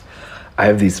I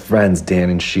have these friends,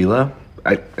 Dan and Sheila.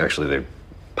 They're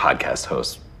podcast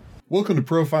hosts. Welcome to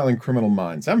Profiling Criminal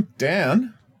Minds. I'm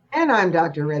Dan. And I'm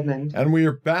Dr. Redmond. And we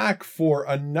are back for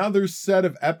another set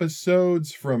of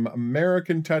episodes from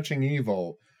American Touching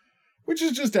Evil, which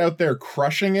is just out there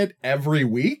crushing it every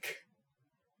week.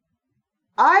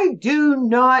 I do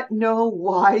not know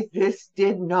why this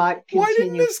did not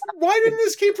continue. Why didn't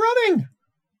this keep running?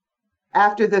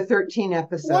 After the 13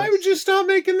 episodes. Why would you stop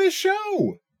making this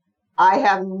show? I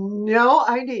have no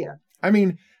idea. I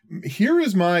mean, here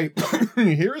is my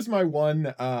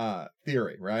one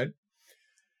theory, right?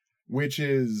 Which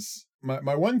is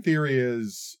my one theory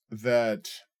is that,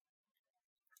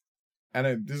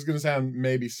 and this is going to sound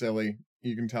maybe silly.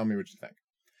 You can tell me what you think.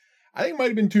 I think it might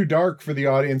have been too dark for the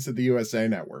audience at the USA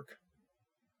Network.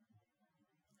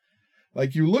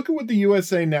 Like, you look at what the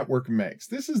USA Network makes.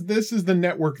 This is the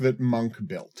network that Monk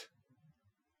built.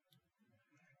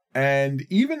 And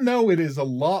even though it is a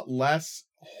lot less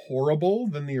horrible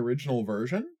than the original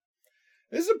version,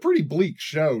 this is a pretty bleak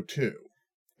show too.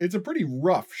 It's a pretty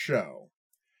rough show.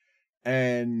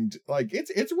 And like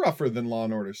it's rougher than Law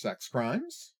and Order Sex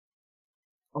Crimes.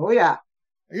 Oh yeah.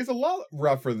 It's a lot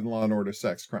rougher than Law and Order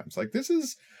Sex Crimes. Like, this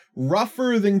is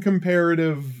rougher than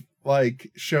comparative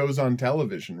like shows on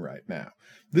television right now.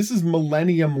 This is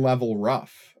Millennium level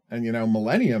rough. And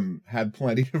Millennium had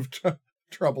plenty of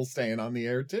trouble staying on the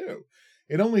air too.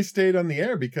 It only stayed on the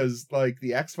air because like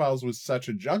the X-Files was such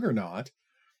a juggernaut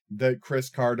that Chris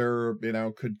Carter,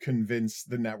 could convince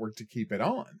the network to keep it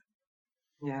on.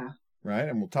 Yeah. Right?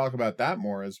 And we'll talk about that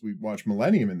more as we watch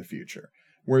Millennium in the future.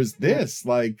 Whereas this,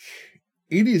 like,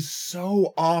 it is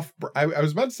so off. I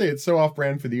was about to say it's so off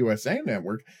brand for the USA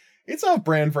Network. It's off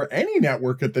brand for any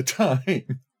network at the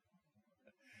time.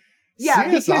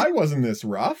 Yeah. CSI wasn't this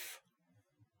rough.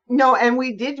 No, and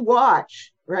we did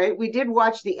watch, right? We did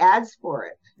watch the ads for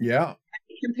it. Yeah.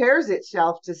 It compares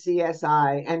itself to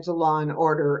CSI and to Law and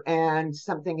Order and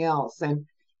something else. And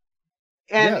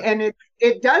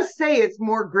it does say it's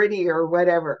more gritty or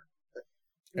whatever.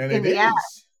 And it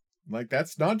is. Like,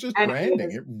 that's not just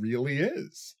branding. It really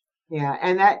is. Yeah.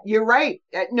 And that you're right.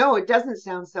 No, it doesn't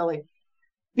sound silly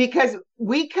because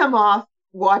we come off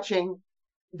watching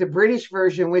the British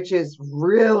version, which is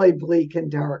really bleak and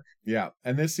dark. Yeah.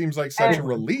 And this seems like such a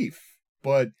relief,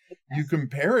 but you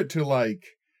compare it to like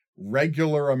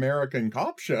regular American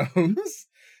cop shows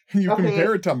and you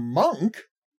compare it to Monk.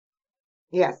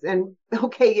 Yes. And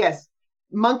yes.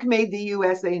 Monk made the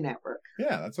USA Network.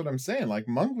 Yeah, that's what I'm saying. Like,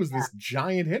 Monk was this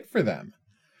giant hit for them.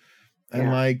 And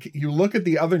like, you look at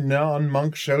the other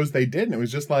non-Monk shows they did, and it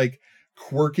was just like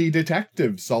quirky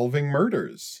detectives solving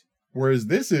murders. Whereas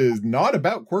this is not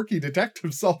about quirky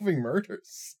detectives solving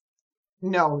murders.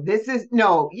 No,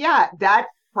 that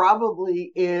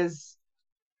probably is,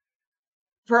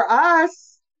 for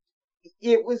us,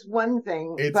 it was one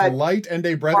thing. It's light and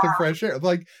a breath of fresh air.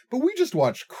 Like, but we just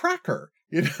watched Cracker,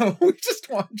 we just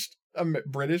watched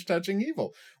British Touching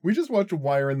Evil. We just watched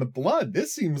Wire in the Blood.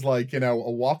 This seems like, a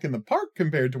walk in the park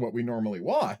compared to what we normally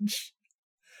watch.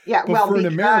 Yeah, but for an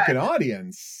American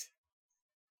audience.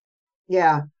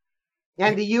 Yeah.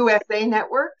 And the USA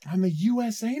Network? On the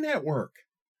USA Network.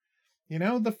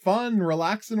 The fun,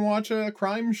 relax and watch a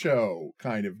crime show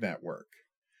kind of network.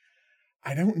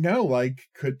 I don't know, like,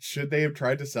 should they have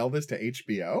tried to sell this to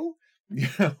HBO?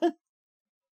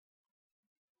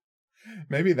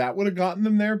 Maybe that would have gotten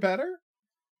them there better?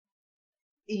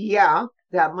 Yeah,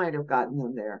 that might have gotten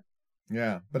them there.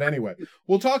 Yeah, but anyway,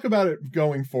 we'll talk about it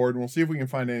going forward, and we'll see if we can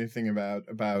find anything about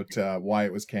why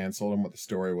it was canceled and what the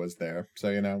story was there.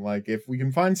 So, like, if we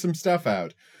can find some stuff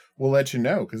out, we'll let you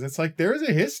know, because it's like there's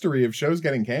a history of shows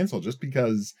getting canceled just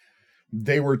because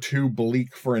they were too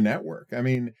bleak for a network. I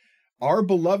mean, our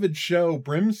beloved show,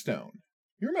 Brimstone.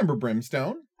 You remember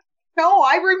Brimstone? No,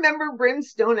 I remember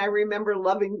Brimstone. I remember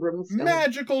loving Brimstone.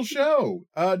 Magical show.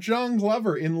 John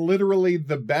Glover in literally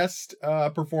the best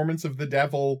performance of the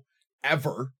devil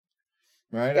ever.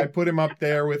 Right? I put him up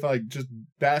there with like just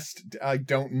best. I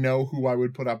don't know who I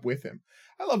would put up with him.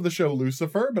 I love the show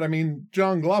Lucifer, but I mean,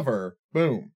 John Glover,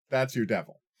 boom, that's your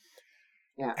devil.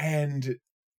 Yeah. And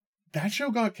that show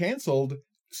got canceled.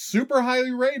 Super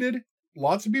highly rated.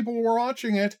 Lots of people were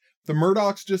watching it. The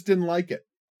Murdochs just didn't like it.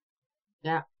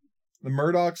 Yeah. The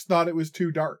Murdochs thought it was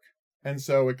too dark, and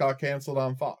so it got canceled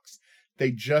on Fox. They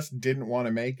just didn't want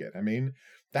to make it. I mean,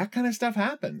 that kind of stuff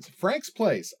happens. Frank's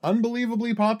Place,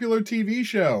 unbelievably popular TV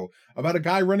show about a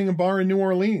guy running a bar in New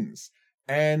Orleans.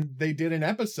 And they did an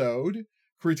episode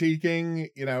critiquing,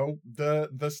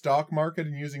 the stock market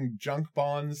and using junk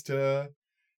bonds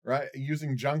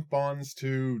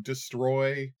to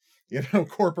destroy,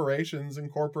 corporations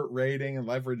and corporate raiding and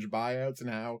leverage buyouts and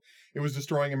how it was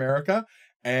destroying America.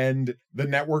 And the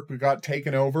network got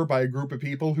taken over by a group of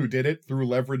people who did it through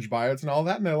leverage buyouts and all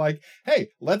that. And they're like, hey,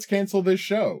 let's cancel this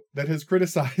show that has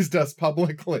criticized us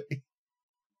publicly.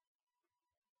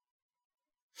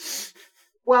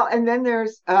 Well, and then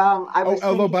there's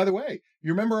although, by the way,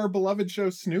 you remember our beloved show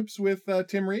Snoops with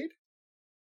Tim Reed?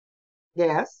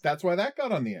 Yes. That's why that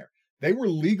got on the air. They were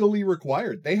legally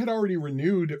required. They had already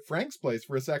renewed Frank's Place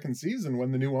for a second season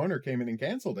when the new owner came in and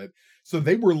canceled it. So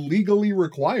they were legally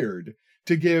required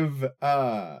to give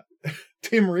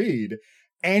Tim Reed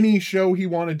any show he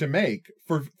wanted to make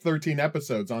for 13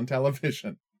 episodes on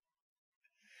television.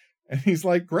 And he's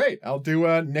like, great, I'll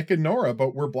do Nick and Nora,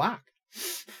 but we're black.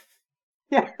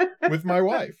 Yeah. With my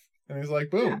wife. And he's like,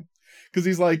 boom. Because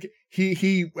he's like,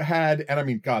 he had, and I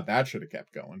mean, God, that should have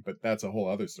kept going, but that's a whole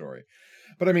other story.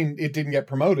 But I mean, it didn't get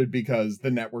promoted because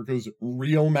the network was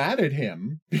real mad at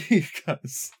him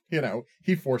because,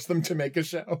 he forced them to make a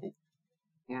show.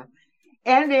 Yeah.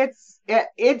 And it's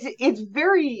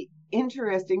very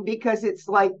interesting because it's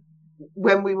like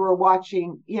when we were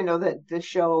watching, the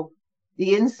show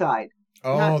The Inside.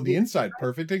 Oh, The Inside,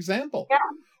 perfect example. Yeah,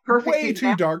 perfect. Way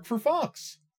too dark for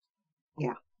Fox.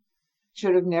 Yeah.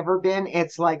 Should have never been.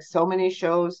 It's like so many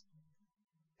shows.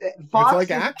 Fox it's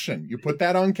like action. You put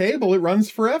that on cable, it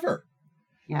runs forever.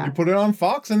 Yeah. You put it on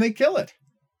Fox and they kill it.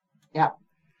 Yeah.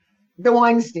 The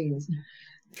Weinsteins.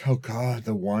 Oh, God,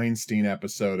 the Weinstein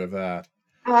episode of that.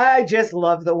 I just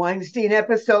love the Weinstein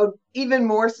episode, even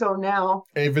more so now.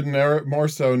 Even more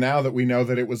so now that we know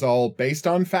that it was all based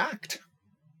on fact.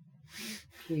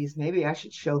 Please, maybe I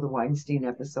should show the Weinstein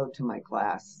episode to my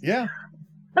class. Yeah.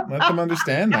 Let them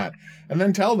understand that. And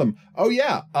then tell them, oh,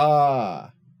 yeah.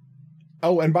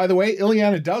 And by the way,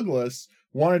 Ileana Douglas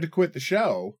wanted to quit the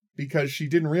show because she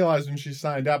didn't realize when she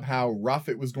signed up how rough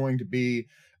it was going to be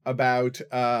about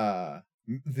the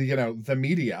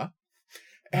media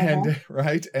and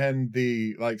right and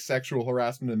the sexual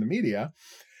harassment in the media,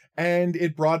 and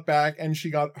it brought back, and she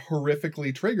got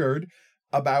horrifically triggered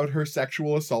about her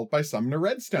sexual assault by Sumner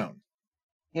Redstone.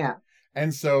 Yeah.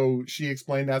 And so she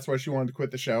explained that's why she wanted to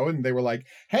quit the show. And they were like,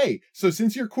 hey, so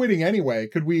since you're quitting anyway,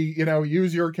 could we,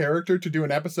 use your character to do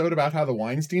an episode about how the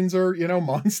Weinsteins are,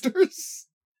 monsters?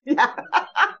 Yeah.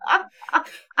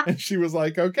 And she was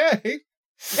like, okay.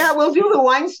 Yeah, we'll do the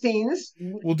Weinsteins.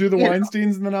 We'll do the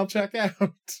Weinsteins and then I'll check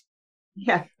out.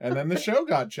 Yeah. And then the show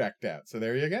got checked out. So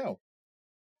there you go.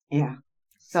 Yeah.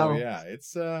 So yeah,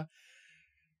 it's, God,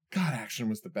 action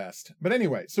was the best. But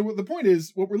anyway, so the point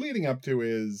is, what we're leading up to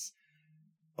is,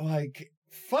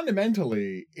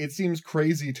 fundamentally, it seems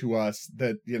crazy to us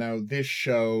that, this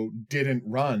show didn't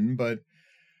run, but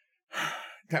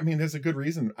I mean, there's a good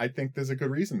reason. I think there's a good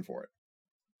reason for it.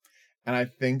 And I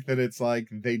think that it's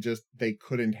they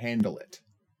couldn't handle it.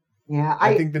 Yeah.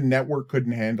 I think the network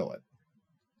couldn't handle it.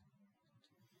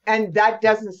 And that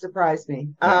doesn't surprise me.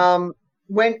 Yeah.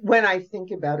 When I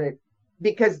think about it,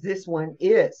 because this one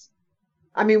is,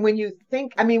 when you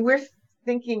think, we're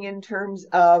thinking in terms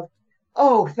of,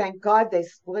 oh, thank God they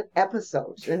split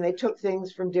episodes and they took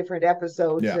things from different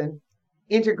episodes and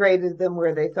integrated them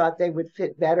where they thought they would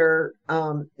fit better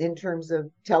in terms of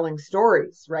telling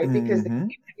stories, right? Mm-hmm. Because they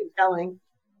keep telling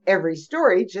every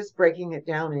story, just breaking it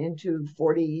down into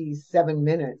 47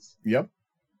 minutes. Yep.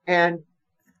 And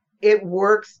it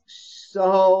works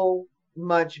so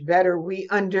much better. We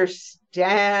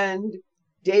understand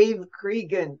Dave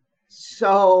Cregan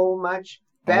so much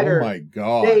better. Oh my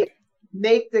God. They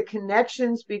make the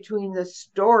connections between the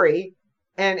story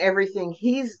and everything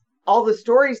all the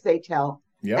stories they tell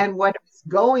and what it's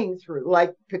going through,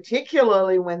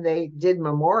 particularly when they did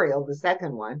Memorial, the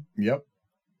second one. Yep.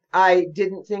 I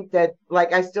didn't think that,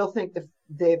 I still think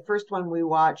the first one we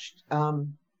watched,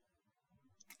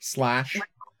 Slash,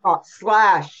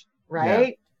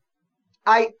 right?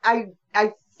 Yeah.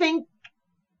 I think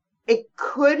it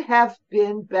could have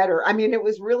been better. It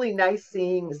was really nice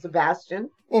seeing Sebastian.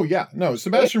 Oh yeah, no,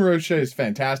 Sebastian Roche is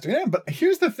fantastic. Yeah, but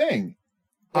here's the thing,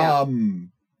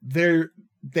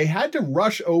 they had to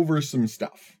rush over some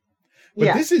stuff,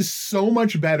 but this is so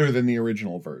much better than the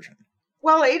original version.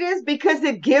 Well, it is because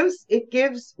it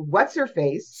gives what's her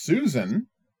face, Susan,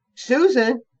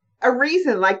 a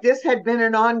reason. This had been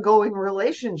an ongoing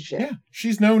relationship. Yeah,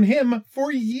 she's known him for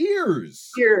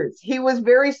years. He was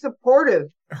very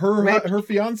supportive. Her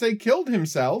fiance killed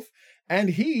himself,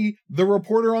 and he, the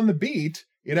reporter on the beat,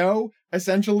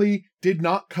 essentially did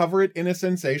not cover it in a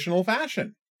sensational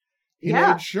fashion. He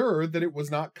made sure that it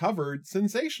was not covered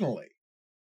sensationally.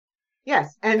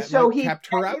 Yes, and so he kept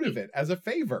her out of it as a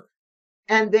favor.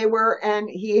 And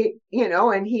he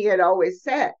had always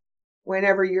said,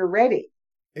 whenever you're ready.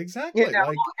 Exactly.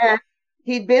 Like, And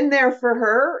he'd been there for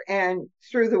her and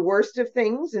through the worst of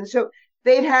things. And so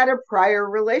they'd had a prior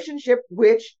relationship,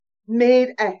 which made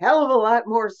a hell of a lot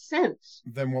more sense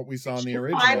than what we saw in the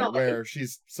original, finally, where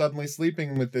she's suddenly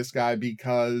sleeping with this guy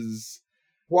because...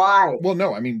 Why? Well,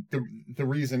 no, I mean, the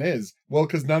reason is, well,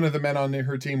 because none of the men on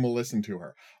her team will listen to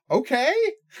her. Okay.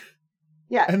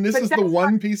 Yeah. And this is the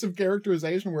one piece of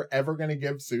characterization we're ever going to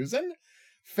give Susan?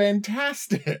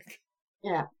 Fantastic.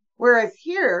 Yeah. Whereas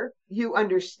here, you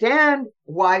understand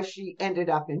why she ended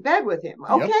up in bed with him.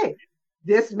 Yep. Okay.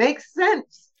 This makes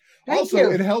sense. Thank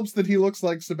you. It helps that he looks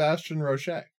like Sebastian Roche.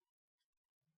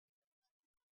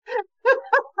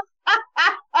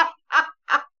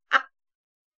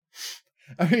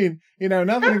 I mean,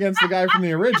 nothing against the guy from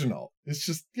the original. It's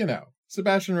just,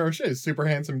 Sebastian Roche is a super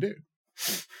handsome dude.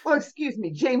 Well, excuse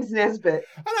me, James Nesbitt.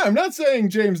 I'm not saying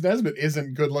James Nesbitt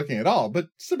isn't good looking at all, but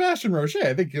Sebastian Roche,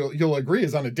 I think you'll agree,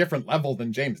 is on a different level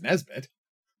than James Nesbitt.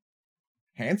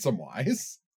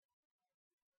 Handsome-wise.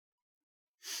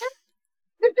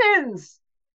 Depends.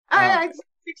 I'd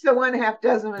say so one half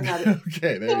dozen another.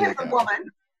 Okay, there you go. Woman.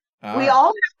 We all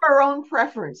have our own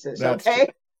preferences, That's okay?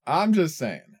 True. I'm just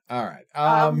saying. All right.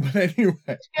 But anyway.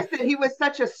 It's just that he was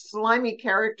such a slimy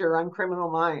character on Criminal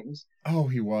Minds. Oh,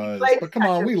 he was. But come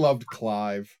on, we loved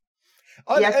Clive.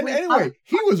 Yes, and anyway,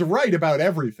 he was right about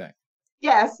everything.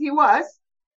 Yes, he was.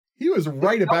 He was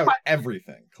right about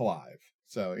everything, Clive.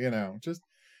 So, just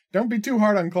don't be too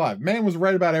hard on Clive. Man was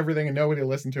right about everything and nobody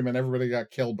listened to him and everybody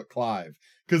got killed but Clive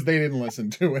because they didn't listen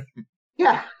to him.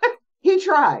 Yeah, he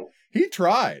tried. He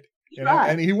tried.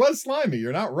 And he was slimy.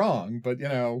 You're not wrong, but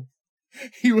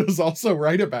he was also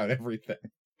right about everything.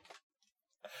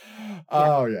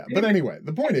 Oh yeah. But anyway,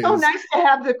 the point is, so nice to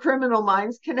have the Criminal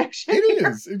Minds connection.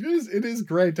 It is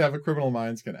great to have a Criminal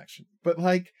Minds connection. But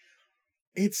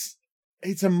it's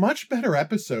a much better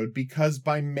episode because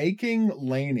by making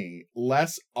Lainey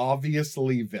less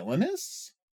obviously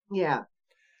villainous,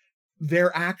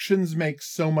 their actions make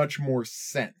so much more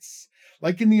sense.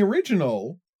 Like in the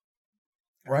original,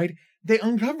 right? They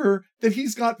uncover that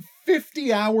he's got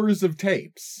 50 hours of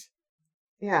tapes.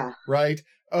 Yeah. Right?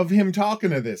 Of him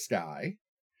talking to this guy.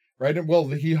 Right? And well,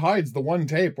 he hides the one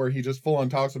tape where he just full on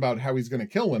talks about how he's going to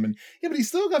kill him. And but he's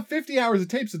still got 50 hours of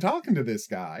tapes of talking to this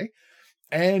guy.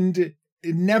 And it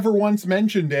never once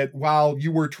mentioned it while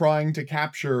you were trying to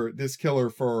capture this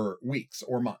killer for weeks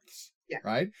or months. Yeah.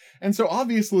 Right? And so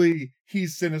obviously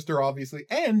he's sinister, obviously.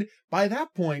 And by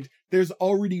that point, there's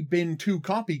already been 2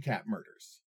 copycat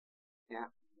murders. Yeah.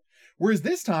 Whereas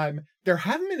this time, there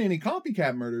haven't been any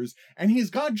copycat murders, and he's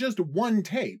got just one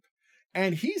tape.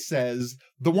 And he says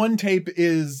the one tape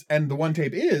is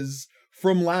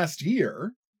from last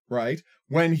year, right?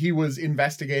 When he was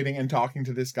investigating and talking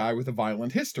to this guy with a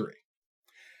violent history.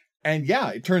 And yeah,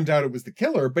 it turns out it was the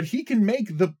killer, but he can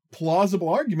make the plausible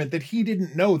argument that he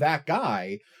didn't know that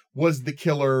guy was the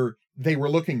killer they were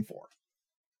looking for.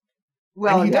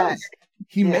 Well, and he does.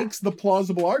 He makes the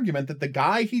plausible argument that the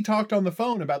guy he talked on the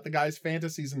phone about the guy's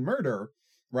fantasies and murder,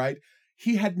 right?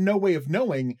 He had no way of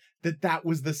knowing that that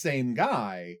was the same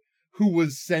guy who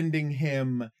was sending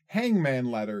him hangman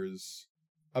letters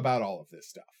about all of this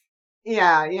stuff.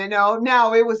 Yeah,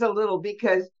 now it was a little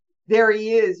because there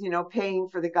he is, paying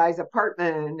for the guy's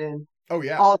apartment and all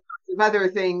sorts of other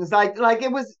things. Like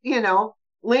it was,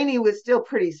 Lainey was still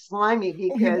pretty slimy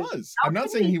because he was. I'm not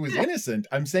saying he was innocent.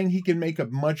 I'm saying he can make a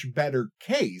much better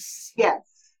case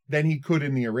than he could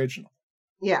in the original.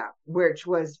 Yeah, which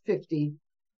was 50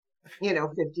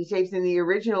 tapes in the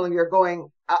original. You're going,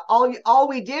 all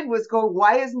we did was go,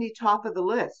 why isn't he top of the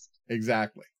list?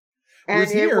 Exactly. And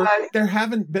whereas here, there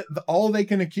haven't been, all they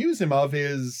can accuse him of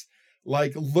is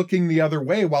looking the other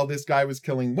way while this guy was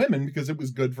killing women because it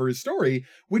was good for his story,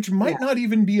 which might not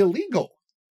even be illegal.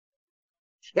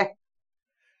 Yeah.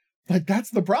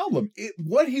 That's the problem.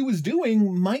 What he was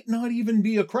doing might not even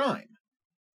be a crime.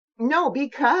 No,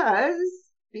 because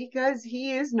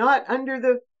he is not under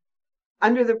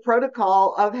the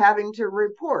protocol of having to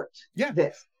report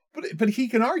this. But he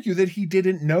can argue that he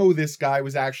didn't know this guy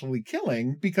was actually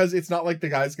killing because it's not like the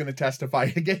guy's going to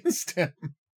testify against him.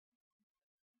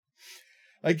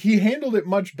 He handled it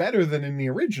much better than in the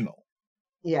original.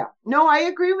 Yeah. No, I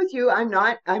agree with you. I'm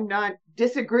not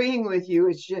disagreeing with you.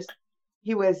 It's just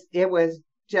it was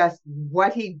just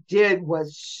what he did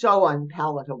was so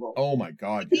unpalatable. Oh my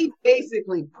God. He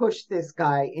basically pushed this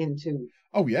guy into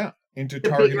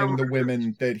targeting the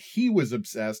women that he was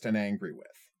obsessed and angry with.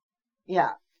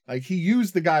 Yeah. He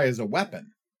used the guy as a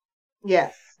weapon.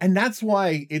 Yes. And that's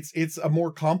why it's a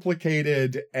more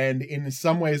complicated and in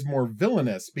some ways more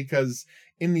villainous, because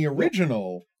in the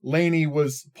original, Lainey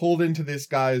was pulled into this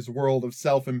guy's world of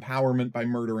self-empowerment by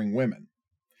murdering women.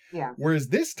 Yeah. Whereas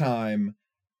this time,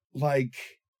 like,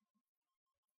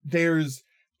 is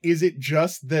it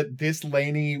just that this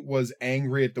Lainey was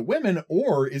angry at the women,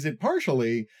 or is it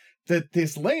partially that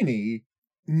this Lainey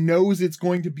knows it's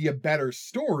going to be a better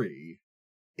story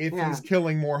if he's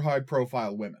killing more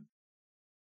high-profile women?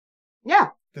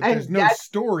 Yeah. That there's no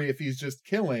story if he's just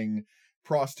killing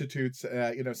prostitutes,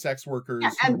 sex workers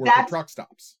who work at truck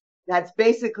stops. That's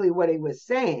basically what he was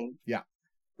saying. Yeah.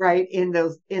 Right, in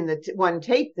the one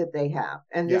tape that they have.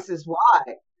 And this is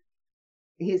why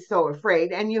he's so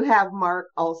afraid. And you have Mark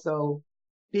also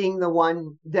being the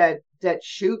one that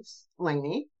shoots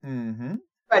Lainey. Mm-hmm.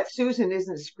 But Susan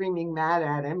isn't screaming mad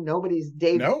at him. No one's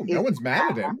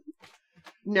mad at him.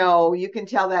 No, you can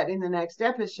tell that in the next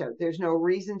episode. There's no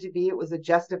reason to be. It was a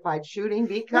justified shooting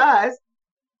because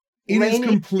it is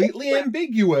completely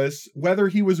ambiguous whether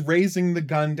he was raising the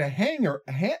gun to hand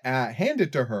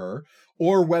it to her,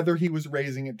 or whether he was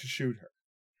raising it to shoot her.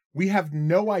 We have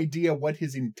no idea what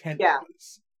his intent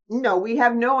was. No, we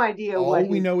have no idea. All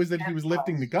we know is that he was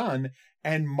lifting the gun,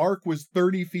 and Mark was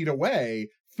 30 feet away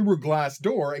through a glass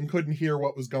door and couldn't hear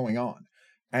what was going on.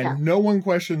 And no one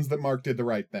questions that Mark did the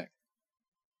right thing.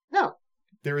 No.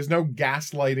 There is no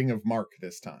gaslighting of Mark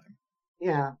this time.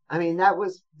 Yeah. I mean, that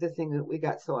was the thing that we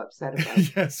got so upset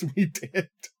about. Yes, we did.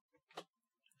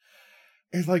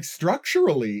 It's like,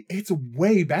 structurally, it's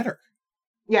way better.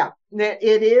 Yeah,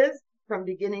 it is from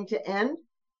beginning to end.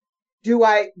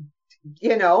 I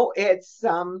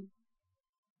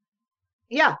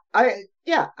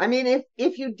mean,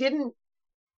 if you didn't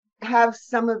have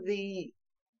some of the,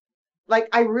 like,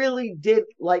 I really did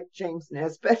like James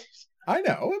Nesbitt. I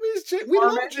know. I mean, we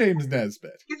love James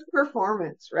Nesbitt. His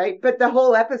performance, right? But the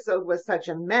whole episode was such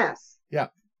a mess. Yeah.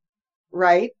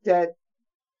 Right? This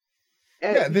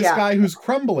guy who's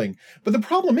crumbling. But the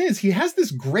problem is, he has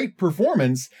this great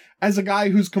performance as a guy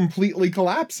who's completely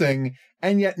collapsing,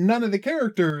 and yet none of the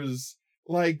characters,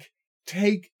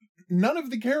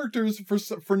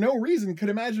 for no reason could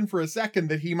imagine for a second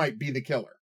that he might be the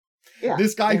killer. Yeah.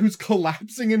 This guy who's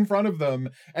collapsing in front of them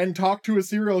and talked to a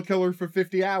serial killer for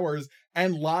 50 hours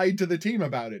and lied to the team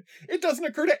about it. It doesn't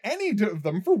occur to any of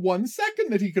them for 1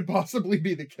 second that he could possibly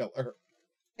be the killer.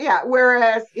 Yeah,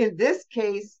 whereas in this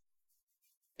case,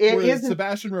 Whereas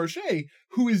Sebastian Roche,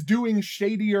 who is doing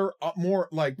shadier, more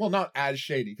not as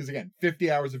shady, because again, 50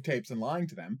 hours of tapes and lying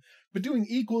to them, but doing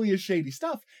equally as shady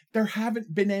stuff. There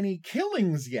haven't been any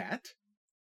killings yet.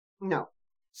 No.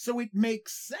 So it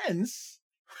makes sense,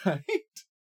 right?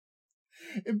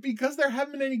 Because there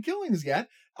haven't been any killings yet,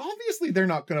 obviously they're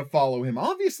not going to follow him.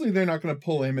 Obviously they're not going to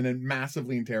pull him in and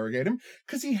massively interrogate him,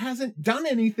 because he hasn't done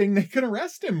anything they can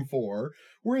arrest him for.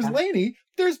 Whereas Lainey,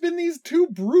 there's been these 2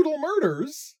 brutal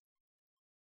murders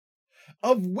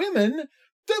of women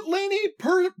that Lainey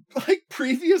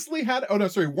previously had. Oh no,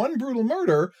 sorry, 1 brutal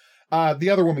murder. The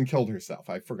other woman killed herself.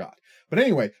 I forgot. But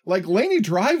anyway, Lainey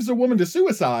drives a woman to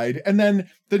suicide, and then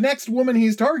the next woman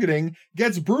he's targeting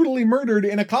gets brutally murdered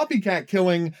in a copycat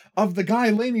killing of the guy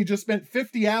Lainey just spent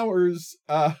 50 hours,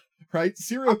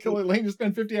 serial killer Lainey just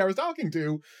spent 50 hours talking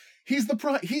to. He's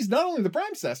not only the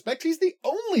prime suspect, he's the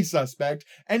only suspect,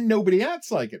 and nobody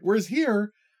acts like it. Whereas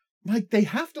here, they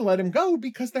have to let him go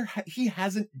because he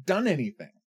hasn't done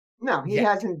anything. No, he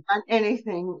hasn't done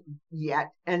anything yet.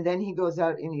 And then he goes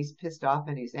out and he's pissed off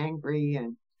and he's angry.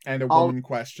 And a woman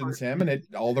questions him, and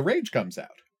all the rage comes out.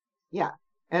 Yeah,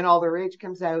 and all the rage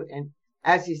comes out. And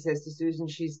as he says to Susan,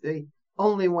 she's the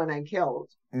only one I killed.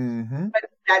 Mm-hmm. But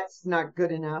that's not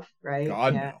good enough, right?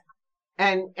 God, no.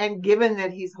 And given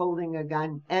that he's holding a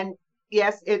gun, and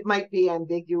yes, it might be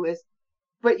ambiguous,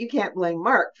 but you can't blame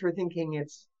Mark for thinking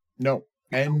it's... No,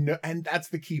 and that's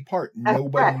the key part.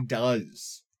 Nobody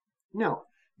does. No.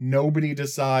 Nobody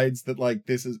decides that,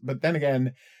 this is... But then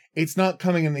again, it's not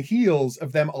coming in the heels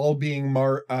of them all being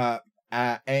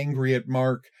angry at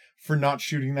Mark for not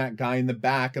shooting that guy in the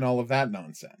back and all of that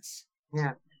nonsense.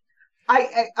 Yeah.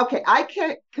 I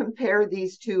can't compare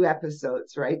these 2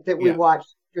 episodes, right, that we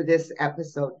watched for this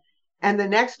episode. And the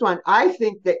next one, I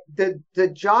think that the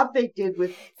job they did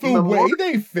with... The way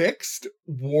they fixed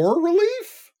war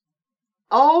relief?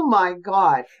 Oh my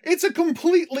God. It's a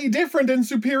completely different and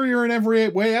superior in every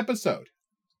way episode.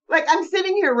 I'm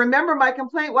sitting here, remember my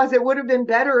complaint was it would have been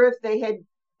better if they had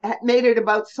made it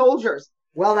about soldiers.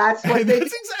 Well, that's what they did.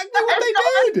 That's exactly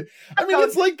what they did. I mean,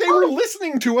 it's like they were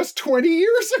listening to us 20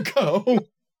 years ago.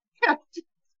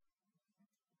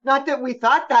 Not that we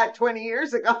thought that 20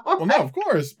 years ago. Well, no, of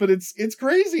course, but it's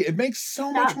crazy. It makes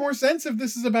so much more sense if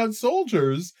this is about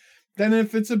soldiers than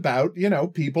if it's about,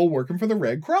 people working for the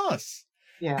Red Cross.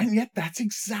 Yeah. And yet that's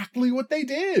exactly what they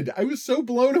did. I was so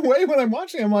blown away when I'm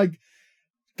watching. I'm like,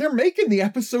 they're making the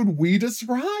episode we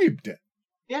described.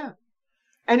 Yeah.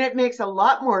 And it makes a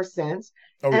lot more sense.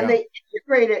 Oh, and yeah. they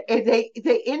integrate it.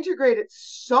 They integrate it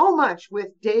so much with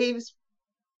Dave's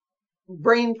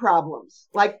brain problems.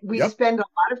 Like we spend a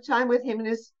lot of time with him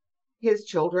and his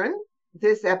children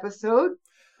this episode.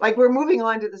 Like we're moving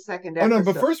on to the second episode. Oh no,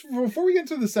 but first, before we get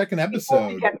to the second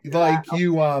episode, because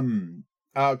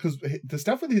the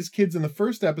stuff with his kids in the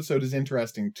first episode is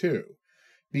interesting too,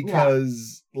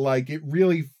 because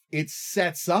it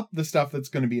sets up the stuff that's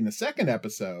going to be in the second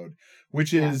episode,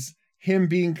 which is him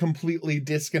being completely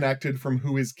disconnected from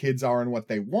who his kids are and what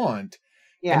they want.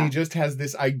 Yeah. And he just has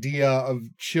this idea of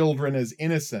children as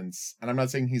innocents. And I'm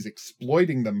not saying he's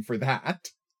exploiting them for that.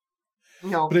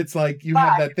 No. But it's like you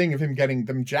have that thing of him getting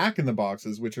them Jack in the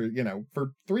Boxes, which are,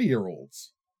 for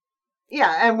 3-year-olds.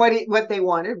 Yeah, and what they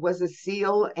wanted was a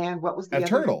seal and what was the other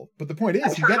turtle. But the point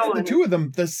is, he gets the two of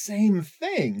them the same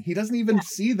thing. He doesn't even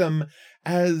see them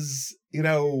as,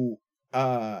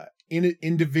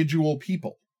 individual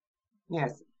people.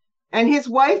 Yes. And his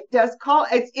wife does call.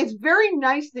 It's very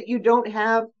nice that you don't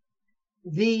have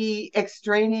the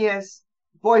extraneous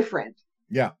boyfriend.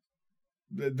 Yeah.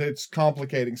 That's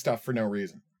complicating stuff for no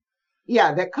reason.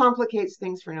 Yeah, that complicates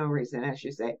things for no reason, as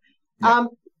you say. Yeah.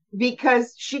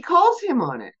 Because she calls him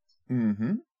on it.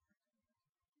 Mm-hmm.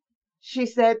 She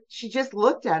said, she just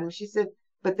looked at him. She said,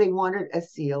 but they wanted a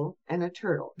seal and a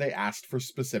turtle. They asked for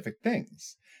specific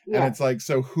things. Yeah. And it's like,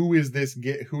 so who is this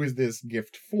gift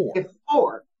for? Gift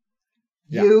for.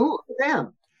 Yeah. You,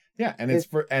 them. Yeah, and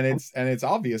it's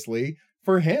obviously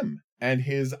for him and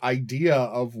his idea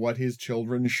of what his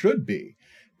children should be.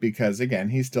 Because again,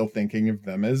 he's still thinking of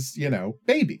them as,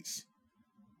 babies.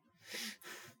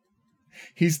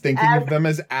 He's thinking of them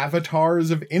as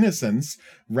avatars of innocence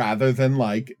rather than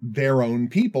like their own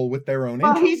people with their own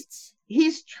interests.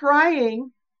 He's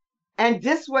trying, and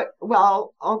and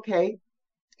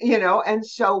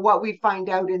so what we find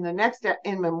out in the next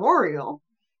in Memorial,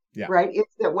 right, is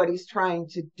that what he's trying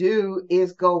to do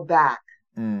is go back.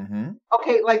 Mm-hmm.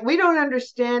 Okay, like we don't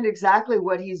understand exactly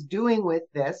what he's doing with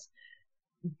this,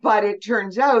 but it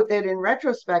turns out that in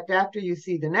retrospect, after you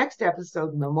see the next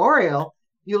episode, Memorial,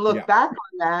 you look back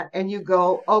on that and you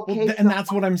go, okay. Well, and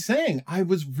that's what I'm saying. I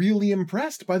was really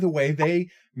impressed by the way they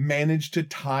managed to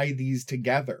tie these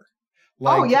together.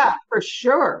 Like, for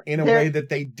sure. In a way that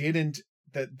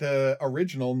that the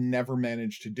original never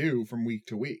managed to do from week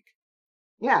to week.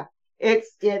 Yeah.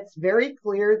 It's very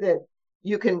clear that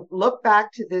you can look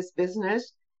back to this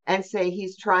business and say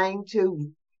he's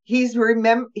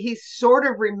sort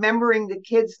of remembering the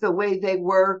kids the way they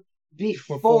were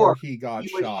before he got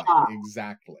shot.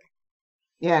 Exactly.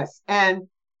 Yes. And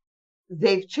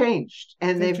they've changed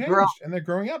and they've grown. And they're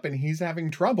growing up and he's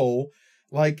having trouble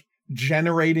like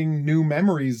generating new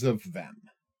memories of them.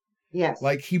 Yes.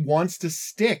 Like he wants to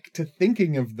stick to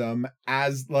thinking of them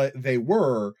as like they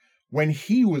were when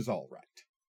he was all right.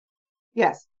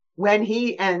 Yes.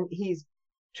 He's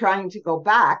trying to go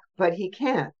back, but he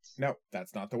can't. No,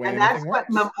 that's not the way. And that's what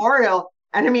Memorial.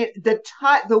 And I mean,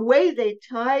 the way they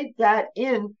tied that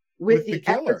in with the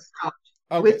killer. Episode,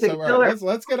 okay, with the so killer. Right,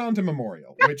 let's get on to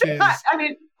Memorial, which is. I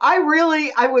mean, I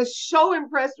was so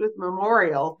impressed with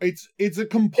Memorial. It's a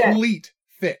complete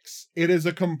fix. It is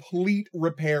a complete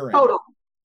repairing. Total.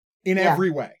 In every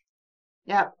way.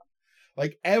 Yeah.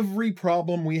 Like every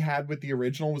problem we had with the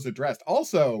original was addressed.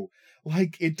 Also,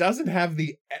 like it doesn't have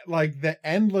the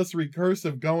endless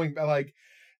recursive going like.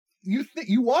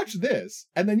 You watch this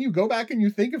and then you go back and you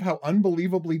think of how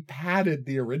unbelievably padded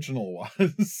the original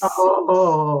was.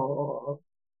 Oh,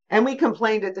 and we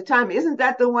complained at the time. Isn't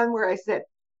that the one where I said,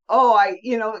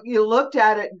 you looked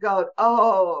at it and go,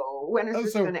 when is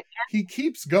this going to end? He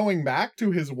keeps going back to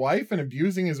his wife and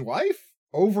abusing his wife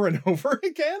over and over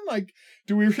again. Like,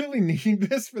 do we really need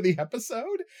this for the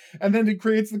episode? And then it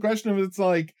creates the question of it's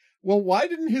like, well, why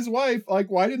didn't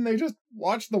they just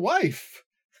watch the wife?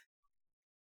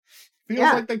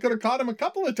 Feels like they could have caught him a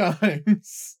couple of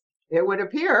times. It would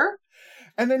appear.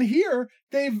 And then here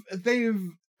they've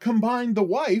combined the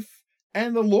wife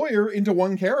and the lawyer into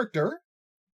one character.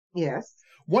 Yes.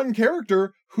 One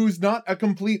character who's not a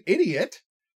complete idiot.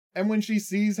 And when she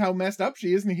sees how messed up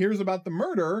she is and hears about the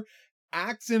murder,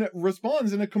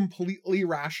 responds in a completely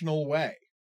rational way.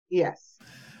 Yes.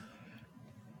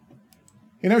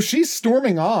 She's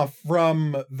storming off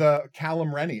from the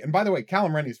Callum Rennie. And by the way,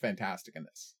 Callum Rennie's fantastic in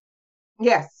this.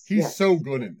 Yes. He's Yes. so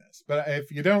good in this. But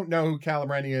if you don't know who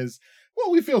Callum Rennie is,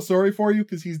 well, we feel sorry for you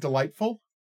because he's delightful.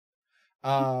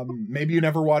 Maybe you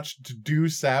never watched Due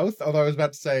South, although I was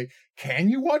about to say, can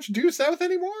you watch Due South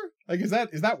anymore? Like, is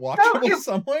that watchable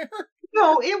somewhere?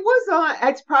 No, it was on.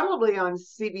 It's probably on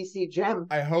CBC Gem.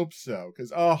 I hope so,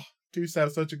 because Due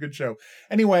South, such a good show.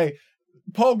 Anyway,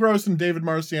 Paul Gross and David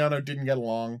Marciano didn't get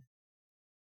along.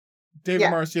 David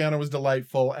Marciano was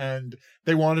delightful, and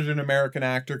they wanted an American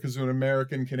actor because it was an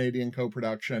American-Canadian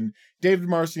co-production. David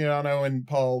Marciano and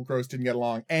Paul Gross didn't get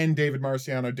along, and David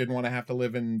Marciano didn't want to have to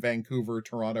live in Vancouver,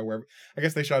 Toronto, where I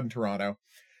guess they shot in Toronto.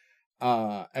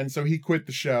 And so he quit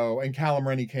the show, and Callum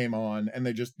Rennie came on, and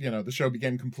they just, the show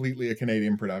became completely a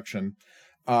Canadian production.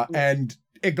 And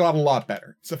it got a lot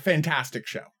better. It's a fantastic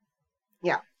show.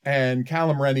 Yeah. And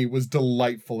Callum Rennie was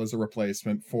delightful as a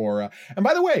replacement for... and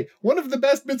by the way, one of the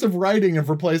best bits of writing of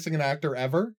replacing an actor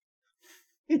ever.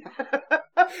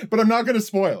 But I'm not going to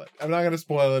spoil it. I'm not going to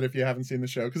spoil it if you haven't seen the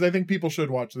show, because I think people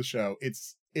should watch the show.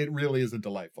 It really is a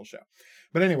delightful show.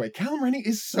 But anyway, Callum Rennie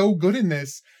is so good in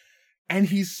this, and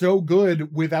he's so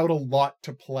good without a lot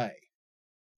to play.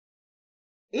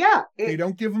 Yeah. They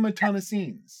don't give him a ton of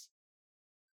scenes,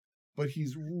 but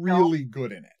he's really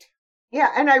good in it. Yeah,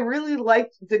 and I really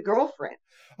liked the girlfriend.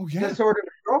 Oh, yeah. The sort of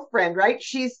girlfriend, right?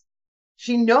 She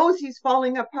knows he's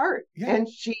falling apart. Yeah. And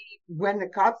when the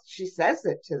cops, she says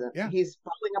it to them. Yeah. He's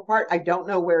falling apart. I don't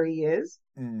know where he is.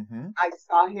 Mm-hmm. I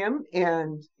saw him,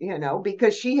 and,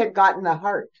 because she had gotten the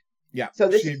heart. Yeah,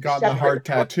 so she had gotten the heart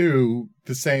tattoo,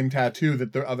 the same tattoo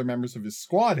that the other members of his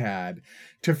squad had,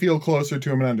 to feel closer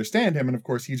to him and understand him. And of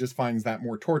course, he just finds that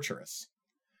more torturous.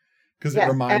 Because it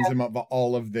reminds him of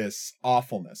all of this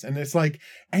awfulness. And it's like,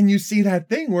 and you see that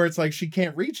thing where it's like she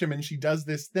can't reach him, and she does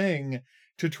this thing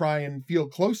to try and feel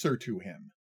closer to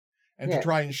him. And to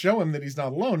try and show him that he's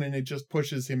not alone. And it just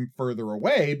pushes him further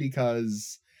away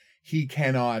because he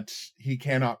cannot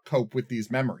cope with these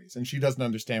memories. And she doesn't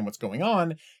understand what's going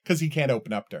on because he can't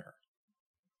open up to her.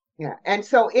 Yeah. And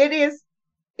so it is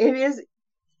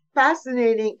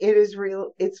fascinating. It is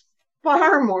real. It's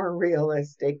far more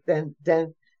realistic than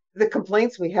the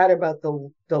complaints we had about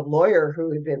the lawyer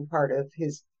who had been part of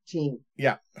his team.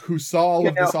 Yeah, who saw all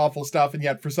of this awful stuff, and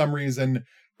yet for some reason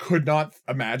could not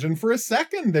imagine for a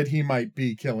second that he might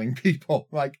be killing people.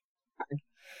 Like,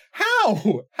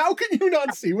 how? How can you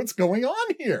not see what's going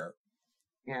on here?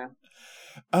 Yeah.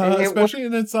 Especially,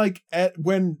 and it's like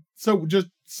just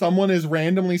someone is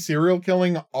randomly serial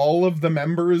killing all of the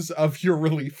members of your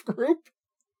relief group.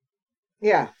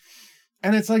 Yeah.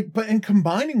 And it's like, but in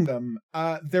combining them,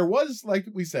 there was, like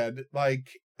we said,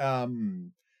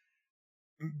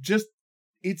 just,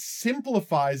 it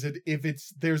simplifies it if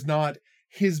there's not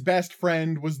his best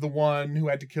friend was the one who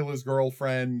had to kill his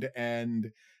girlfriend, and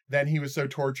then he was so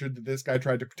tortured that this guy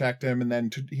tried to protect him, and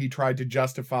then he tried to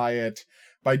justify it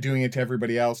by doing it to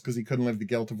everybody else because he couldn't live the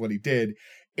guilt of what he did.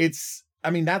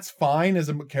 That's fine as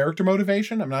a character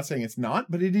motivation. I'm not saying it's not,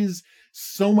 but it is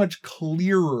so much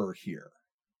clearer here.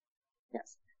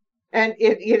 Yes. And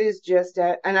it is just,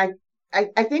 and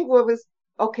I think what was,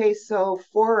 okay, so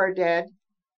 4 are dead.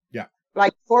 Yeah.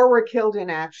 Like 4 were killed in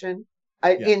action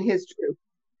in his troop.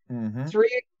 Mm-hmm.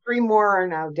 3 more are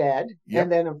now dead. Yep.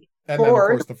 And then of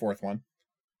course the 4th one.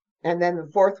 And then the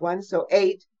 4th one. So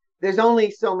 8. There's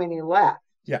only so many left.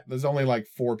 Yeah. There's only like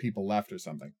 4 people left or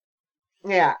something.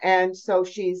 Yeah. And so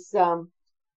she's, so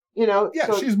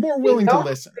she's more willing to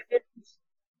listen.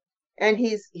 And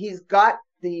he's got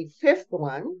the 5th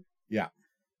one. Yeah.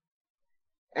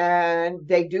 And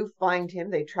they do find him.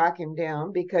 They track him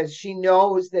down because she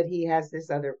knows that he has this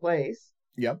other place.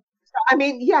 Yep.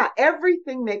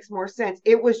 Everything makes more sense.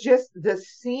 It was just the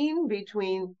scene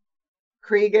between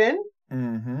Cregan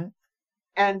and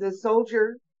the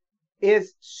soldier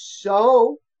is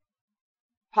so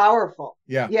powerful.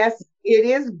 Yeah. Yes, it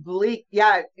is bleak.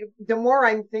 Yeah. The more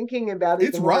I'm thinking about it,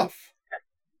 it's rough.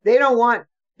 They don't want,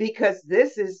 because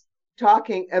this is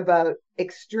talking about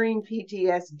extreme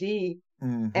PTSD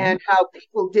and how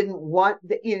people didn't want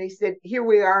he said, here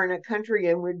we are in a country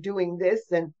and we're doing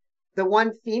this. And the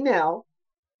one female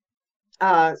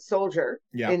soldier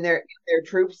in their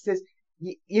troops says,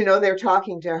 they're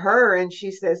talking to her, and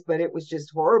she says, but it was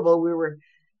just horrible. We were,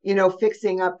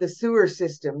 fixing up the sewer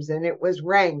systems, and it was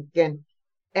rank.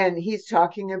 And he's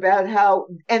talking about how,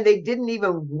 and they didn't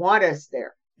even want us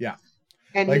there. Yeah.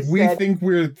 And we think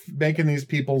we're making these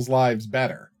people's lives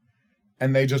better,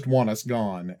 and they just want us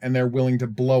gone, and they're willing to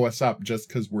blow us up just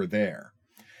because we're there.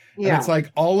 Yeah. And it's like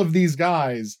all of these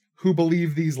guys who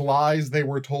believe these lies they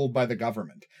were told by the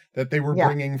government, that they were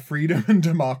bringing freedom and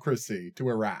democracy to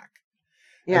Iraq.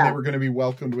 Yeah. And they were going to be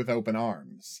welcomed with open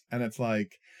arms. And it's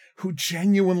like, who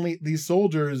genuinely, these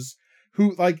soldiers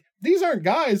who, like, these aren't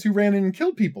guys who ran in and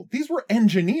killed people. These were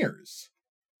engineers.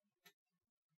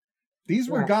 These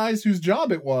were guys whose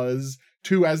job it was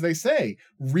to, as they say,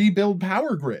 rebuild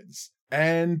power grids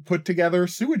and put together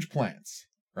sewage plants,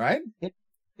 right?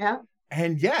 Yeah.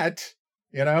 And yet,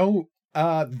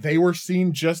 they were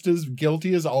seen just as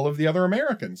guilty as all of the other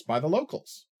Americans by the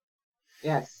locals.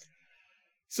 Yes.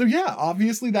 So yeah,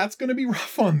 obviously that's going to be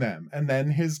rough on them. And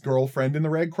then his girlfriend in the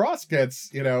Red Cross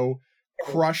gets,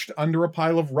 crushed under a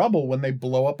pile of rubble when they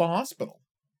blow up a hospital.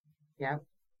 Yeah.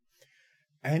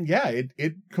 And yeah,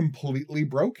 it completely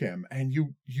broke him. And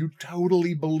you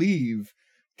totally believe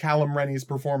Callum Rennie's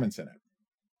performance in it.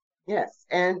 Yes.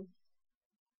 And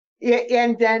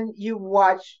then you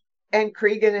watch, and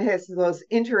Cregan has those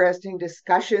interesting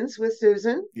discussions with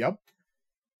Susan. Yep.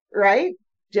 Right?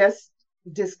 Just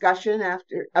discussion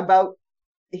about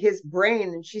his brain.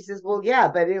 And she says, well, yeah,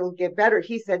 but it'll get better.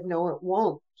 He said, no, it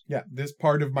won't. Yeah, this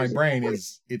part of my brain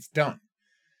it's done.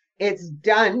 It's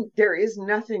done. There is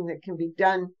nothing that can be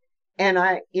done. And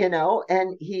and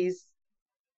he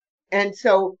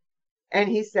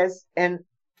says, and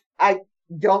I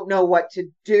don't know what to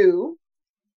do.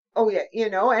 Oh yeah,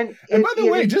 and by the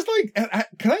way, just like,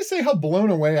 can I say how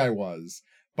blown away I was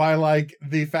by like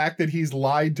the fact that he's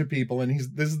lied to people, and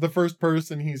this is the first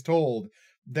person he's told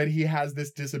that he has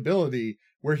this disability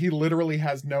where he literally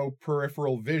has no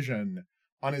peripheral vision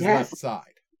on his left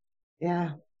side.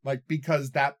 Yeah. Like, because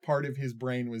that part of his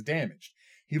brain was damaged.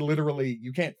 He literally,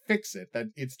 you can't fix it, that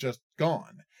it's just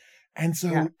gone. And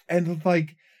so, and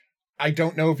like, I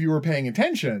don't know if you were paying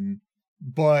attention,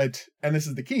 but, and this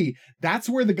is the key, that's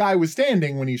where the guy was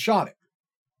standing when he shot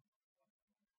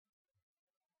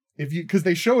him. Because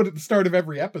they show it at the start of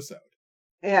every episode.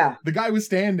 Yeah. The guy was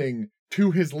standing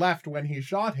to his left when he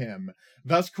shot him,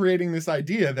 thus creating this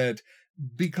idea that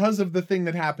because of the thing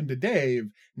that happened to Dave,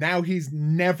 now he's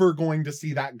never going to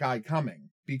see that guy coming.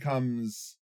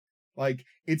 Becomes like,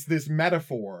 it's this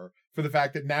metaphor for the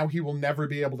fact that now he will never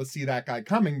be able to see that guy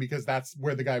coming because that's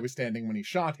where the guy was standing when he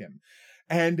shot him.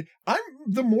 And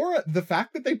the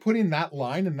fact that they put in that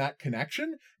line and that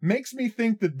connection makes me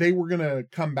think that they were going to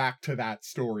come back to that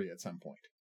story at some point.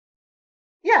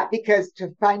 Yeah, because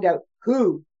to find out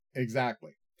who.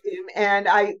 Exactly. And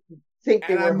I think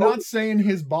they were. I'm not saying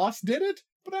his boss did it,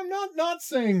 but I'm not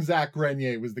saying Zach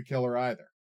Grenier was the killer either.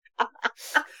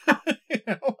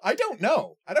 I don't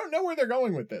know. I don't know where they're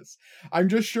going with this. I'm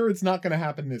just sure it's not going to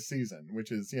happen this season,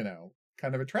 which is,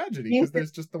 kind of a tragedy because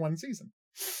there's just the one season.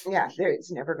 Yeah,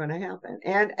 it's never going to happen.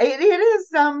 And it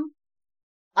is,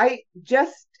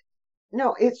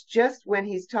 it's just when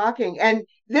he's talking. And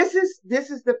this is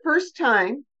the first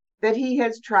time that he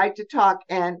has tried to talk,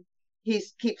 and he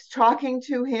keeps talking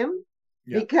to him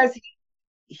because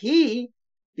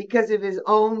because of his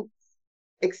own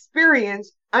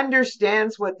experience,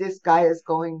 understands what this guy is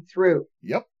going through.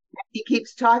 Yep. He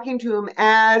keeps talking to him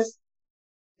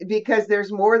because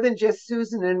there's more than just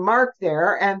Susan and Mark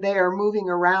there, and they are moving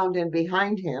around and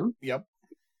behind him. Yep.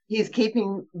 He's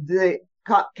keeping the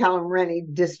Callum Rennie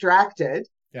distracted.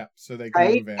 Yeah, so they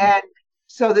can move in. And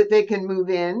so that they can move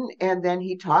in, and then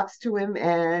he talks to him,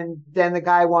 and then the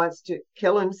guy wants to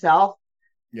kill himself.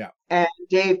 Yeah. And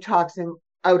Dave talks him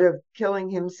out of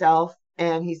killing himself,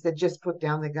 and he said, just put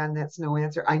down the gun. That's no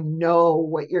answer. I know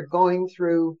what you're going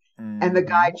through. Mm-hmm. And the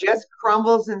guy just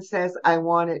crumbles and says, I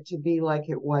want it to be like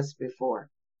it was before.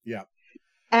 Yeah.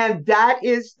 And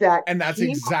that's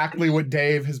exactly what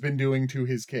Dave has been doing to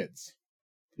his kids.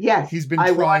 Yes. He's been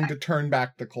trying to turn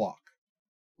back the clock.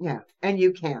 Yeah. And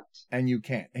you can't. And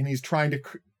he's trying to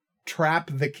trap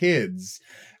the kids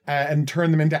and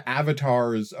turn them into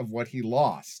avatars of what he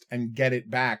lost and get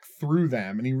it back through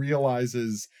them. And he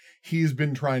realizes he's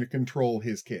been trying to control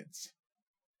his kids.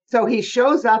 So he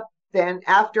shows up then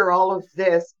after all of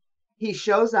this. He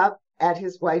shows up at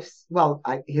his wife's,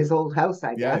 his old house,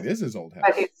 I guess. Yeah, it is his old house.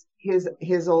 But it's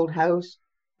his old house.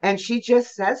 And she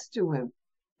just says to him,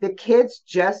 the kids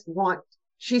just want,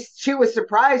 she was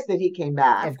surprised that he came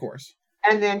back. Of course.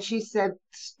 And then she said,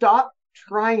 stop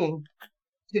trying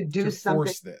to do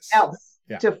something else,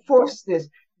 to force this.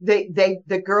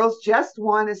 The girls just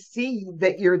want to see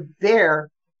that you're there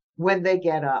when they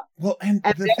get up. Well, and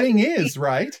the thing is,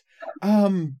 right?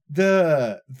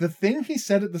 The thing he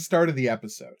said at the start of the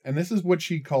episode, and this is what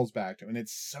she calls back to, and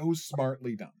it's so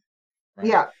smartly done. Right?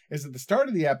 Yeah. Is at the start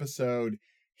of the episode,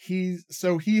 he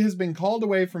has been called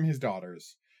away from his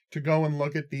daughters to go and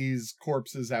look at these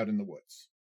corpses out in the woods.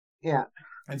 Yeah.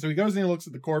 And so he goes and he looks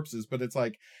at the corpses, but it's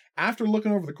like, after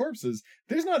looking over the corpses,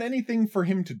 there's not anything for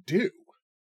him to do.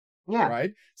 Yeah.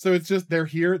 Right? So it's just, they're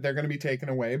here, they're going to be taken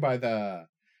away by the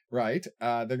right?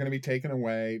 They're going to be taken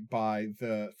away by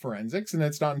the forensics, and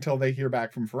it's not until they hear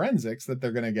back from forensics that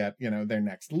they're going to get, their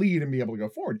next lead and be able to go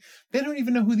forward. They don't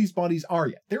even know who these bodies are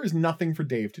yet. There is nothing for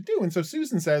Dave to do. And so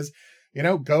Susan says,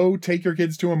 go take your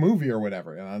kids to a movie or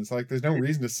whatever. And it's like, there's no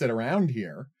reason to sit around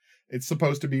here. It's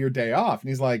supposed to be your day off. And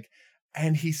he's like,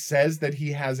 and he says that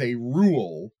he has a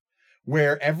rule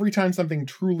where every time something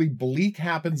truly bleak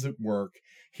happens at work,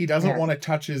 he doesn't want to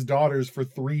touch his daughters for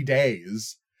 3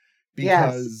 days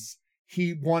because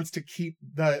he wants to keep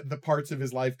the parts of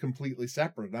his life completely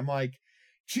separate. And I'm like,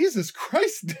 Jesus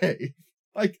Christ, Dave.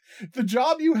 Like, the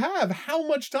job you have, how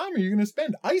much time are you going to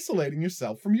spend isolating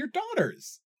yourself from your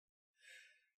daughters?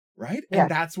 Right? Yeah.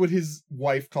 And that's what his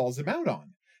wife calls him out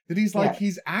on. That he's like,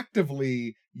 he's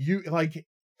actively, this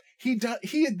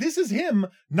is him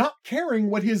not caring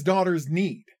what his daughters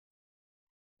need.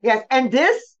 Yes. And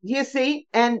this, you see,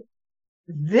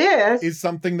 this is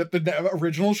something that the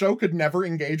original show could never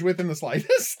engage with in the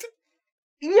slightest.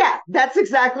 Yeah, that's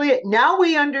exactly it. Now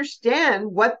we understand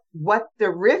what the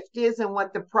rift is and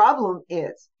what the problem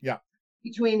is. Yeah.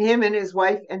 Between him and his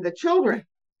wife and the children.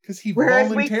 Because he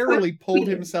voluntarily pulled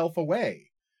himself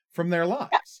away from their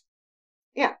lives.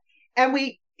 Yeah. And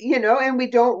we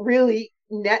don't really,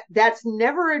 that's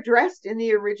never addressed in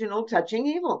the original Touching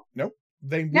Evil. Nope.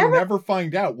 We never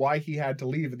find out why he had to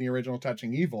leave in the original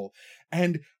Touching Evil.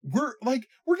 And we're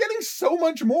getting so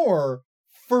much more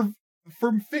from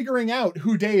figuring out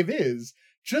who Dave is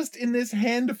just in this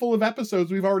handful of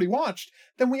episodes we've already watched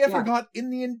than we ever got in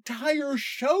the entire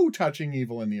show Touching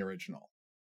Evil in the original.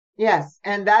 Yes.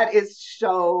 And that is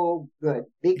so good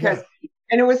because,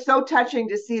 and it was so touching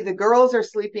to see the girls are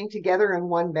sleeping together in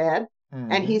one bed.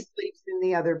 Mm-hmm. And he sleeps in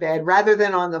the other bed rather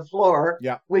than on the floor,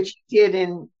 which he did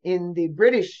in the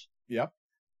British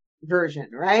version,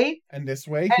 right? And this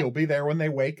way, he'll be there when they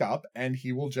wake up, and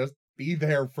he will just be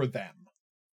there for them.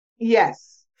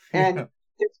 Yes, and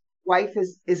his wife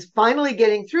is finally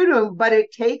getting through to him, but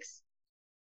it takes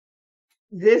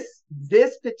this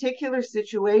particular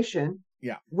situation,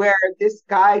 where this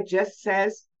guy just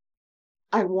says,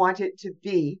 "I want it to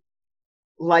be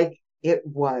like it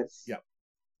was." Yep.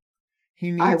 He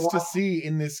needs to see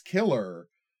in this killer,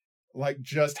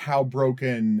 just how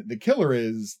broken the killer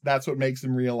is. That's what makes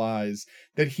him realize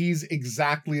that he's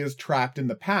exactly as trapped in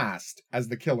the past as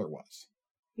the killer was.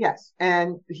 Yes,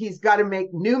 and he's got to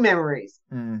make new memories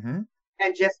and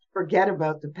just forget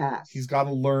about the past. He's got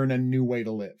to learn a new way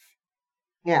to live.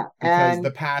 Yeah, because the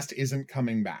past isn't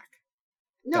coming back.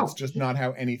 No, that's just not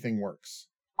how anything works.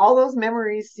 All those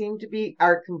memories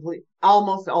are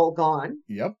almost all gone.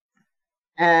 Yep.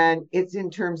 And it's in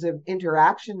terms of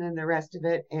interaction and the rest of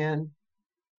it. And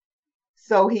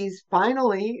so he's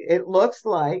finally, it looks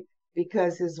like,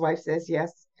 because his wife says,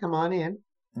 yes, come on in.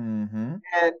 Mm-hmm.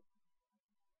 And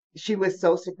she was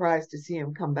so surprised to see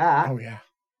him come back. Oh, yeah.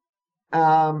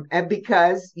 And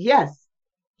because, yes,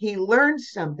 he learned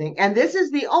something. And this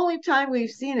is the only time we've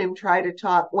seen him try to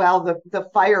talk. Well, the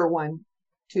fire one,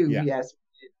 too, yes.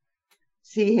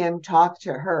 See him talk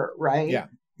to her, right? Yeah.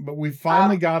 But we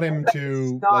finally got him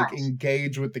to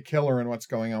engage with the killer and what's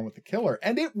going on with the killer.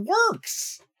 And it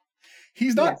works.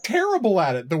 He's not terrible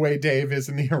at it the way Dave is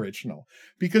in the original.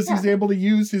 Because he's able to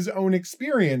use his own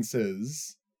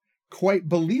experiences quite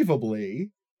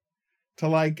believably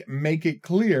to make it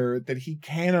clear that he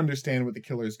can understand what the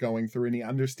killer's going through and he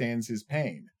understands his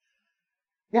pain.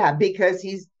 Yeah, because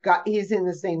he's in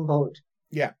the same boat.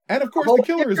 Yeah. And of course the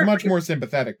killer is much more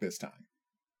sympathetic this time.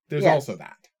 There's also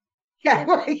that.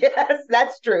 Yeah, yes,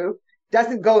 that's true.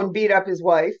 Doesn't go and beat up his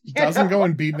wife. Doesn't go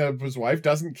and beat up his wife.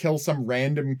 Doesn't kill some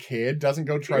random kid. Doesn't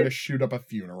go try to shoot up a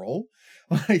funeral.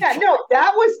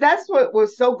 That's what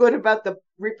was so good about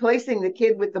replacing the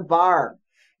kid with the bar.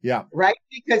 Yeah. Right?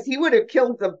 Because he would have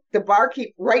killed the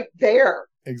barkeep right there.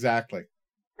 Exactly.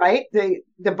 Right? The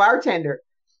bartender.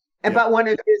 But one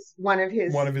of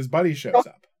his buddies shows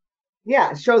up.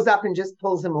 Yeah, shows up and just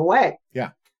pulls him away.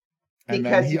 Yeah. And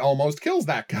then he almost kills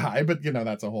that guy, but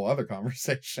that's a whole other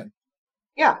conversation.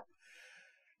 Yeah.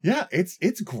 Yeah,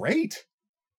 it's great.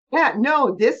 Yeah,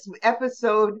 no, this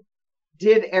episode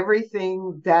did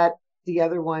everything that the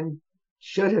other one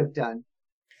should have done.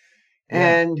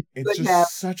 Yeah, and it's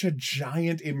just such a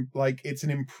giant, it's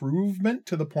an improvement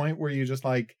to the point where you just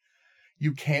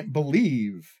you can't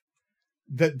believe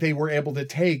that they were able to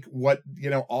take what,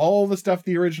 all the stuff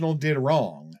the original did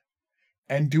wrong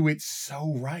and do it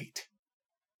so right.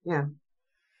 Yeah.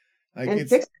 And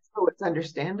fix it so it's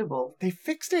understandable. They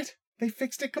fixed it. They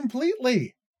fixed it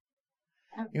completely.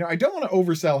 I don't want to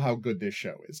oversell how good this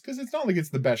show is, because it's not like it's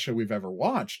the best show we've ever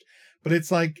watched, but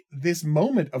it's this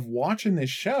moment of watching this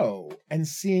show and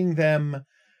seeing them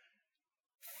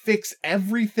fix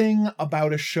everything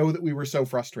about a show that we were so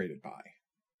frustrated by.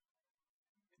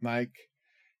 Like,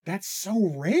 that's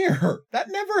so rare. That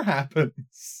never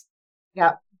happens.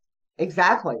 Yeah,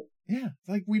 exactly. Yeah,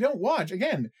 like we don't watch.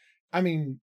 Again, I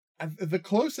mean, the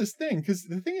closest thing, because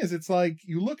the thing is, it's like,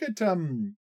 you look at,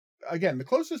 again, the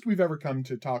closest we've ever come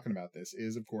to talking about this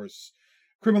is, of course,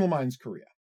 Criminal Minds Korea.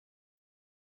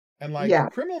 And like, Yeah.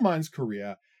 Criminal Minds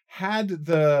Korea had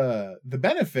the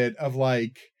benefit of,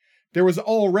 like, there was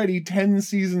already 10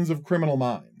 seasons of Criminal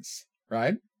Minds,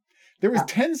 right? There was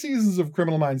 10 seasons of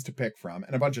Criminal Minds to pick from,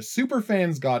 and a bunch of super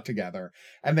fans got together,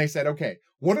 and they said, okay,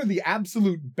 what are the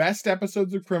absolute best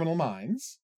episodes of Criminal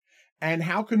Minds? And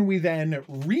how can we then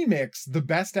remix the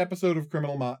best episodes of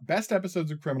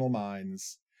Criminal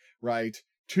Minds, right,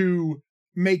 to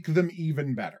make them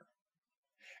even better?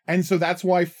 And so that's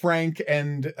why Frank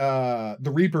and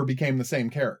the Reaper became the same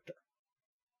character.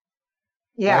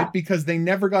 Yeah. Right? Because they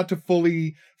never got to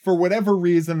fully, for whatever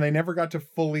reason, they never got to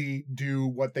fully do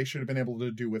what they should have been able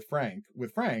to do with Frank.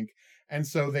 And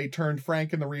so they turned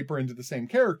Frank and the Reaper into the same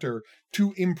character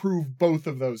to improve both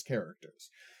of those characters.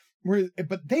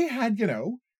 But they had,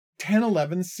 10,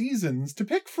 11 seasons to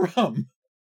pick from.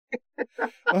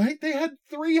 Right? They had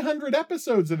 300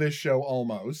 episodes of this show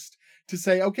almost to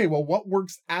say, okay, well, what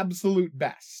works absolute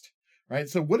best? Right?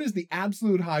 So what is the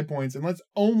absolute high points? And let's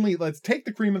take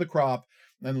the cream of the crop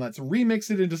and let's remix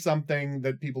it into something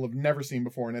that people have never seen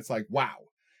before. And it's like, wow,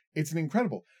 it's an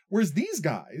incredible. Whereas these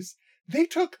guys, they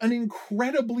took an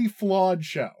incredibly flawed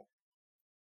show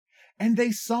and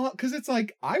they saw, because it's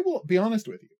like, I will be honest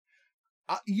with you.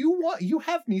 You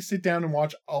have me sit down and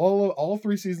watch all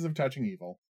 3 seasons of Touching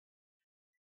Evil.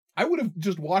 I would have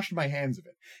just washed my hands of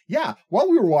it. Yeah, while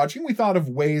we were watching, we thought of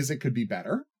ways it could be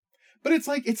better. But it's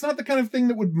like, it's not the kind of thing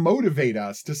that would motivate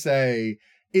us to say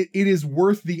it is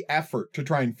worth the effort to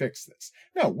try and fix this.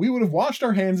 No, we would have washed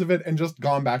our hands of it and just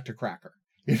gone back to Cracker,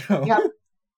 Yep.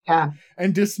 Yeah.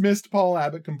 And dismissed Paul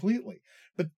Abbott completely.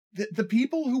 But the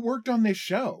people who worked on this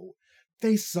show,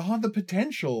 they saw the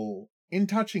potential in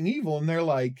Touching Evil, and they're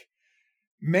like,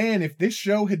 man, if this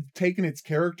show had taken its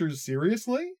characters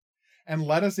seriously and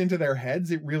let us into their heads,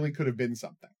 it really could have been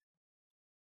something.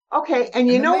 Okay, and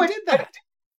you know what? Did that.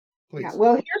 Please. Yeah,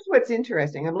 well, here's what's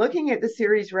interesting. I'm looking at the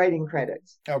series writing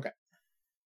credits.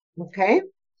 Okay.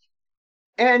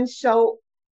 And so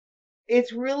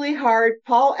it's really hard.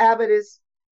 Paul Abbott is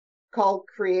called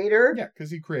creator. Yeah,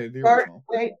 because he created the original.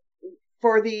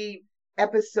 For the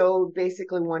episode,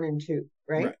 basically 1 and 2,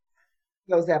 right?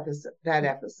 That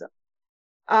episode.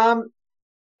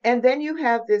 And then you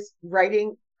have this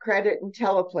writing credit and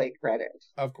teleplay credit.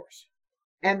 Of course.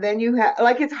 And then you have,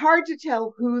 like, it's hard to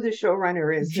tell who the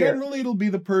showrunner is. Generally, it'll be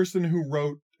the person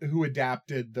who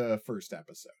adapted the first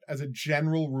episode. As a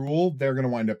general rule, they're going to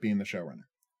wind up being the showrunner.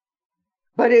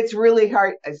 But it's really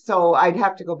hard. So I'd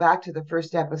have to go back to the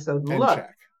first episode and look.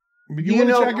 Check. You want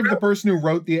to check if the person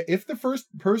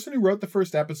who wrote the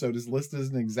first episode is listed as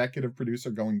an executive producer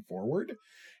going forward.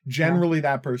 Generally,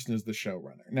 that person is the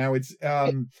showrunner. Now,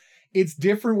 it's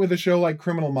different with a show like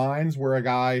Criminal Minds, where a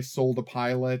guy sold a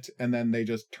pilot and then they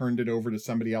just turned it over to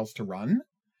somebody else to run.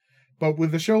 But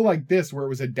with a show like this, where it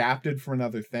was adapted for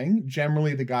another thing,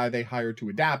 generally the guy they hired to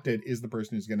adapt it is the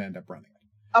person who's going to end up running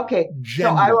it. Okay.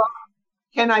 So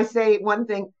can I say one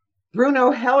thing?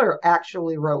 Bruno Heller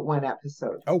actually wrote 1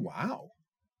 episode. Oh, wow.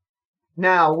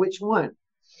 Now, which one?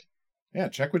 Yeah,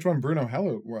 check which one Bruno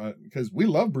Heller, because we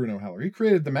love Bruno Heller. He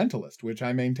created The Mentalist, which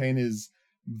I maintain is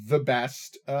the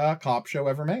best cop show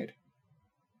ever made.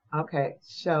 Okay,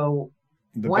 so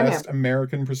the best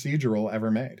American procedural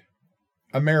ever made.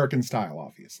 American style,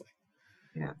 obviously.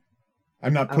 Yeah.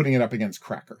 I'm not putting it up against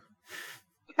Cracker.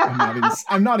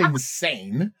 I'm not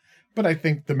insane, but I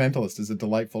think The Mentalist is a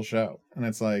delightful show. And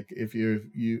it's like, if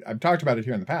you I've talked about it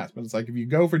here in the past, but it's like, if you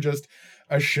go for just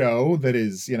a show that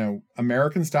is,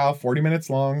 American style, 40 minutes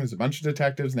long, there's a bunch of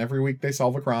detectives and every week they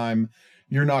solve a crime,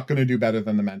 you're not going to do better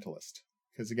than The Mentalist.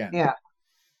 Because again,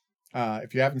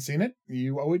 if you haven't seen it,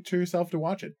 you owe it to yourself to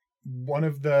watch it. One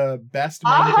of the best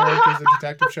main characters a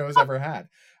detective show has ever had.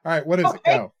 All right, what is it?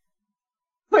 Go.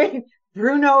 Wait,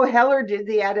 Bruno Heller did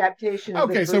the adaptation.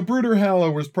 Okay, so Bruno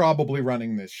Heller was probably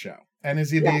running this show, and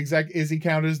is he is he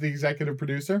counted as the executive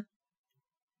producer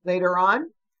later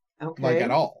on? Okay, like at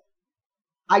all?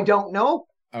 I don't know.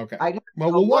 Okay,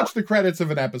 well, we'll watch the credits of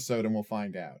an episode and we'll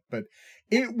find out. But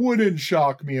it wouldn't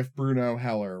shock me if Bruno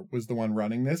Heller was the one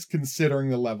running this, considering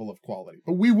the level of quality.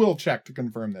 But we will check to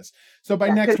confirm this. So by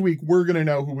next week, we're going to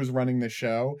know who was running this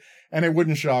show. And it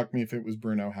wouldn't shock me if it was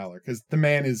Bruno Heller, because the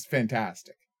man is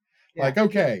fantastic. Yeah. Like,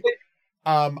 okay,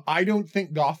 I don't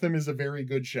think Gotham is a very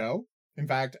good show. In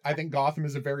fact, I think Gotham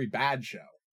is a very bad show.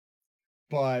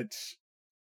 but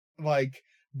like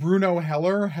Bruno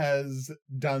Heller has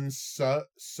done so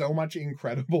much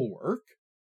incredible work,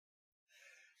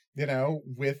 you know,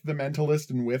 with The Mentalist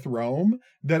and with Rome,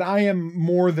 that I am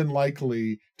more than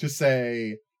likely to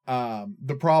say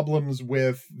the problems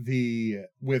with the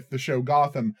show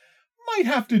Gotham might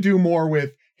have to do more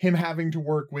with him having to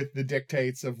work with the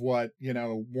dictates of what, you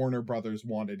know, Warner Brothers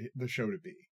wanted the show to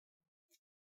be.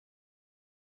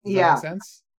 Does that make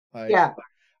sense? Like, yeah.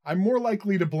 I'm more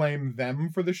likely to blame them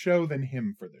for the show than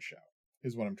him for the show,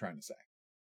 is what I'm trying to say.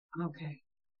 Okay.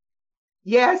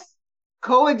 Yes.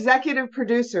 Co-executive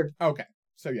producer. Okay.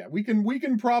 So yeah, we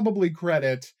can probably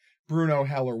credit Bruno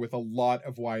Heller with a lot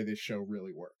of why this show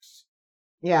really works.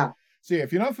 Yeah. So yeah,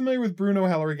 if you're not familiar with Bruno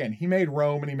Heller, again, he made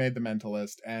Rome and he made The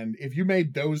Mentalist. And if you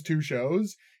made those two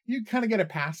shows, you kind of get a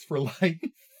pass for life.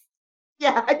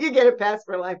 Yeah, you get a pass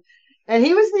for life. And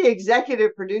he was the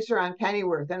executive producer on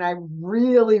Pennyworth, and I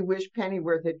really wish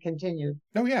Pennyworth had continued.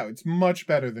 Oh yeah, it's much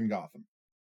better than Gotham.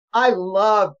 I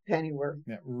love Pennyworth.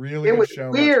 Yeah, really good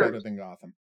show, weird. Much better than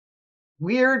Gotham.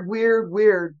 Weird,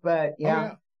 but yeah. Oh,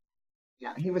 yeah.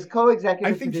 Yeah, he was co-executive.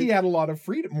 I think producer. He had a lot of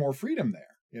more freedom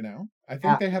there, you know? I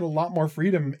think they had a lot more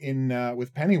freedom in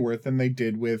with Pennyworth than they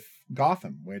did with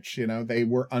Gotham, which, you know, they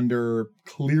were under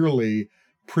clearly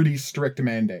pretty strict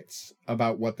mandates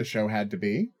about what the show had to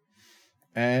be.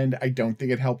 And I don't think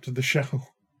it helped the show.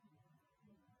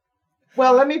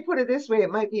 Well, let me put it this way. It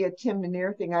might be a Tim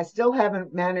Minear thing. I still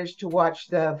haven't managed to watch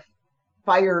the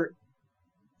fire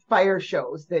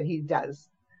shows that he does.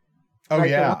 Oh, like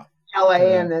yeah. LA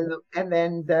and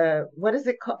then the what is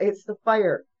it called? It's the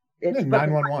fire. It's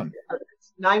 911.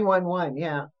 911,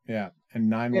 yeah. Yeah. And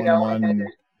 911.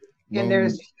 And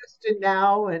there's Houston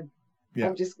now, and yeah.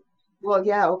 I'm just well,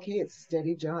 yeah, okay, it's a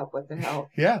steady job. What the hell?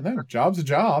 Yeah, no, job's a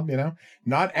job, you know.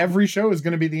 Not every show is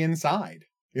going to be the inside,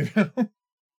 you know.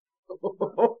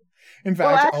 In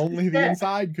fact, only the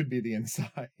inside could be the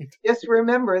inside. Just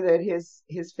remember that his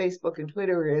Facebook and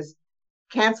Twitter is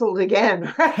canceled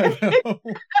again. Right? I know.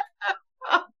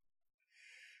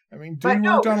 I mean, dude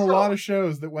worked on a lot of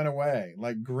shows that went away,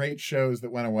 like great shows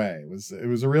that went away. It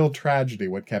was a real tragedy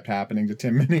what kept happening to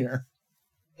Tim Minear.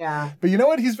 Yeah. But you know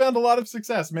what? He's found a lot of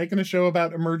success making a show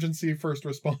about emergency first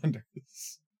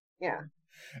responders. Yeah.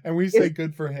 And we say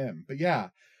good for him. But yeah,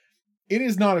 it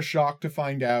is not a shock to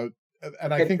find out,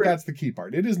 and I think that's the key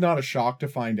part. It is not a shock to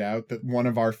find out that one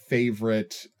of our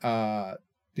favorite,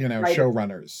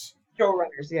 showrunners,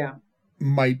 yeah,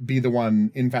 might be the one,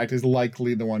 in fact, is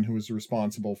likely the one who is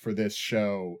responsible for this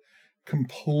show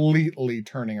completely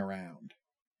turning around.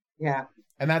 Yeah.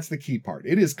 And that's the key part.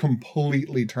 It is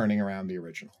completely turning around the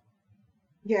original.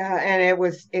 Yeah, and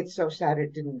it's so sad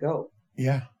it didn't go.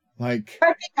 Yeah, like... But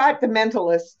we got The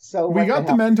Mentalist, so... We got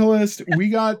The Mentalist. We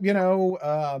got,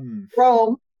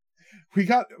 Rome. We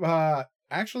got...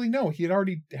 Actually, no, had he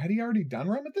already done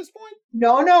Rome at this point?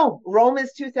 No. Rome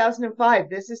is 2005.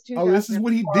 This is 2004. Oh, this is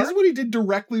what he did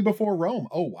directly before Rome.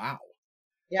 Oh, wow.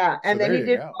 Yeah, and then he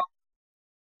did a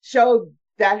show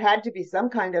that had to be some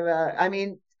kind of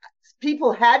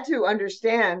people had to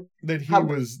understand that he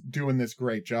was doing this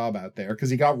great job out there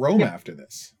because he got Rome after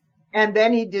this. And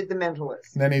then he did The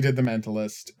Mentalist.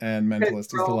 And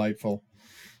Mentalist is delightful.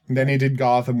 And then he did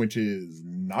Gotham, which is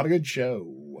not a good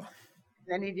show.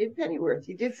 Then he did Pennyworth.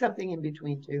 He did something in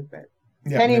between too, but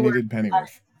yeah, Pennyworth, then he did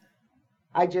Pennyworth.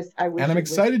 I wish. And I'm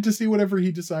excited to see whatever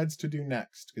he decides to do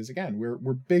next, because again,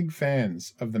 we're big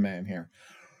fans of the man here.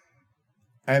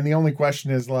 And the only question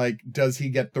is, like, does he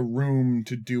get the room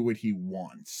to do what he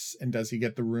wants? And does he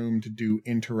get the room to do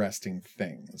interesting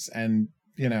things? And,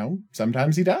 you know,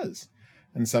 sometimes he does.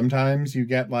 And sometimes you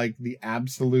get, like, the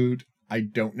absolute, I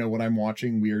don't know what I'm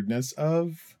watching weirdness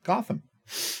of Gotham.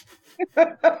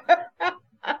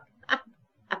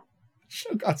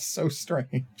 Show got so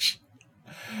strange.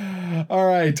 All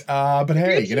right. But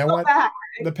hey, you know what? Back,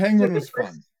 right? The Penguin was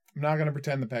fun. I'm not going to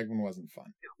pretend the Penguin wasn't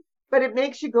fun. But it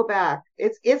makes you go back.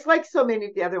 It's like so many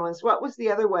of the other ones. What was the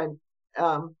other one?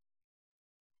 With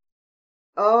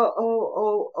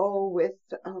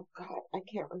God, I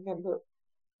can't remember.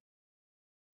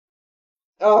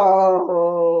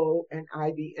 Oh, and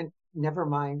Ivy, and never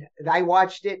mind. I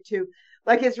watched it too.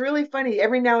 Like, it's really funny.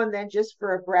 Every now and then, just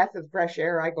for a breath of fresh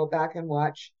air, I go back and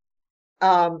watch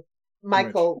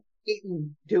Michael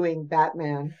Keaton doing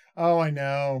Batman. Oh, I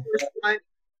know.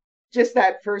 Just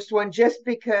that first one, just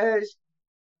because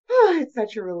it's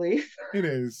such a relief. It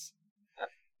is.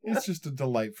 It's just a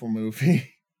delightful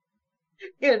movie.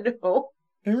 You know.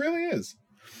 It really is.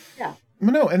 Yeah.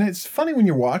 No, and it's funny when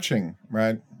you're watching,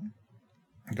 right,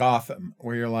 Gotham,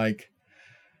 where you're like,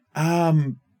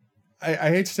 I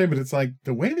hate to say, but it's like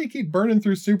the way they keep burning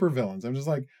through supervillains. I'm just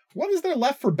like, what is there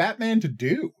left for Batman to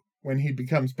do when he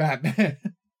becomes Batman?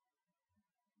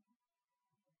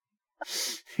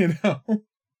 You know,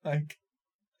 like,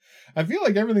 I feel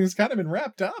like everything's kind of been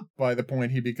wrapped up by the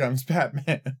point he becomes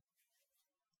Batman.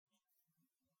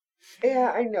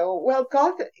 Yeah, I know. Well,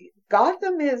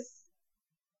 Gotham is,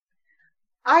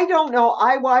 I don't know.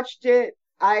 I watched it.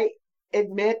 I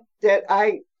admit that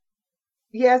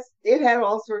yes, it had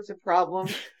all sorts of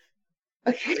problems.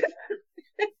 I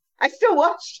still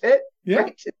watched it Yeah.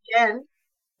 right to the end.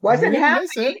 Wasn't We didn't happy.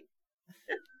 miss it.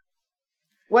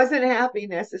 Wasn't happy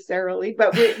necessarily,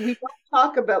 but we don't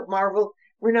talk about Marvel.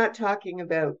 We're not talking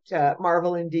about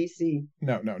Marvel and DC.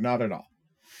 No, not at all.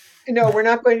 No, we're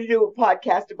not going to do a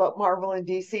podcast about Marvel and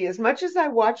DC. As much as I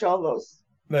watch all those,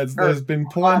 There's been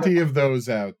plenty of those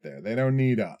out there. They don't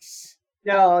need us.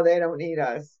 no, they don't need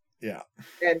us. Yeah.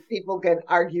 And people can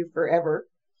argue forever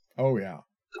Oh, yeah.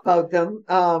 about them.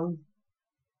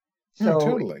 So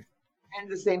Totally. and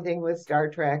the same thing with Star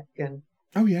Trek and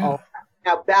Oh, yeah. all.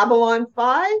 Now Babylon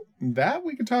 5. That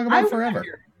we could talk about forever.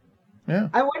 Wonder, Yeah.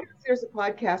 I wonder if there's a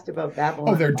podcast about Babylon.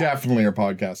 Oh, there 5. definitely are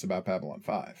podcasts about Babylon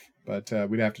 5, but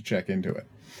we'd have to check into it.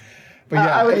 But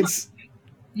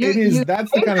yeah,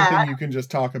 that's the kind of thing you can just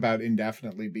talk about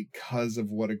indefinitely because of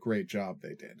what a great job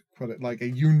they did. Like a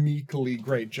uniquely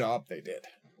great job they did.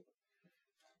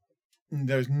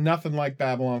 There's nothing like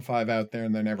Babylon 5 out there,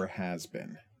 and there never has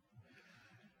been.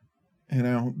 You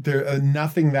know, there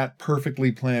nothing that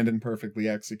perfectly planned and perfectly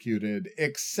executed,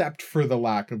 except for the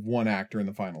lack of one actor in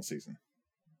the final season.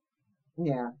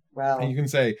 Yeah, well, and you can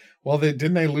say, well,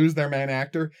 didn't they lose their main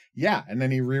actor? Yeah, and then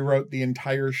he rewrote the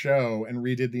entire show and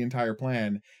redid the entire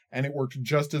plan, and it worked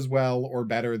just as well or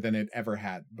better than it ever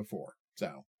had before.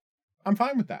 So, I'm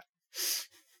fine with that.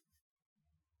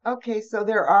 Okay, so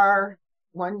there are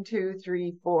 1, 2,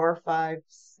 3, 4, 5,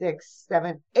 6,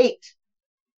 7, 8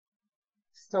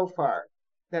 so far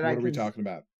that What are we talking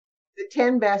about? The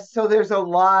 10 best. So there's a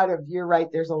lot of, you're right,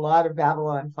 there's a lot of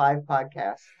Babylon 5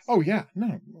 podcasts. Oh yeah,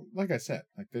 no, like I said,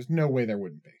 like there's no way there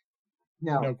wouldn't be.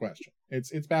 No question.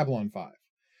 It's Babylon 5.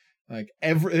 Like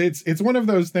it's one of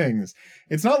those things.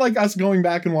 It's not like us going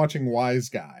back and watching Wise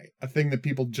Guy, a thing that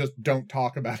people just don't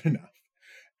talk about enough.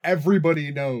 Everybody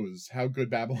knows how good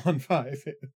Babylon 5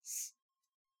 is.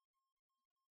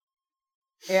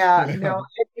 Yeah, you know?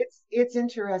 It's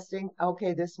interesting.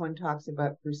 Okay, this one talks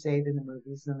about Crusade in the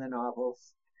movies and the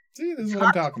novels. See, this is what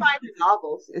I'm talking about. The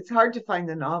novels. It's hard to find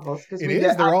the novels because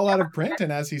they're all out of print,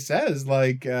 and as he says,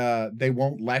 like they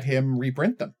won't let him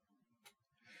reprint them.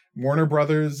 Warner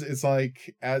Brothers is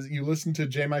like, as you listen to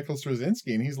J. Michael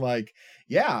Straczynski, and he's like,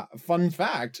 yeah, fun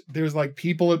fact, there's like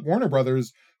people at Warner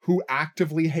Brothers who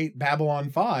actively hate Babylon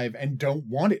 5 and don't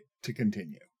want it to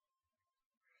continue.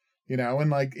 You know, and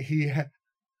like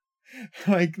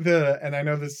and I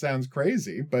know this sounds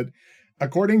crazy, but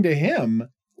according to him,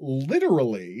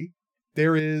 literally,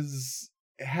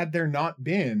 had there not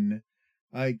been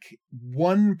like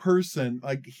one person,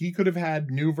 like he could have had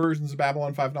new versions of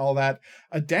Babylon 5 and all that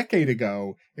a decade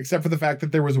ago, except for the fact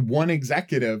that there was one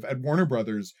executive at Warner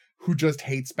Brothers who just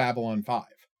hates Babylon 5.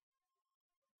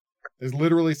 There's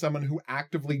literally someone who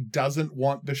actively doesn't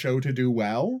want the show to do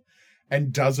well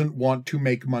and doesn't want to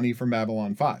make money from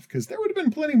Babylon 5, because there would have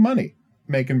been plenty of money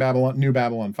making new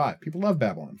Babylon 5. People love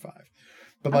Babylon 5.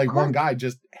 But like one guy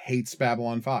just hates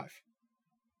Babylon 5.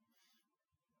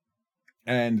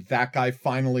 And that guy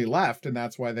finally left, and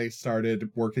that's why they started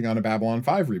working on a Babylon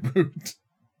 5 reboot.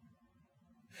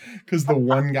 Because the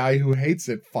one guy who hates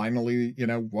it finally,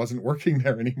 wasn't working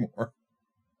there anymore.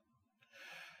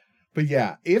 But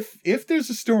yeah, if there's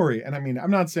a story, and I mean,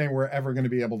 I'm not saying we're ever going to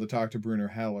be able to talk to Bruno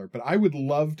Heller, but I would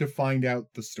love to find out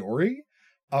the story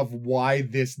of why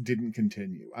this didn't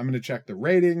continue. I'm going to check the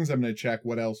ratings. I'm going to check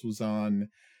what else was on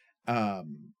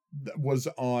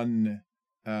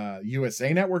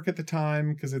USA Network at the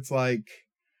time, because it's like,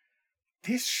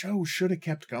 this show should have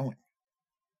kept going.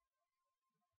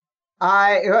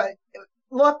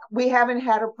 Look, we haven't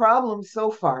had a problem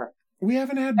so far. We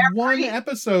haven't had one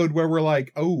episode where we're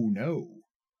like, oh no.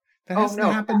 That hasn't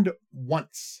happened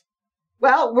once.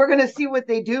 Well, we're going to see what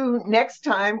they do next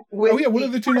time. What are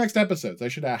the two next episodes? I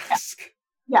should ask.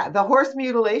 Yeah, the horse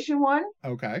mutilation one.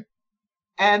 Okay.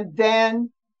 And then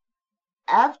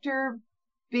after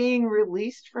being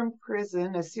released from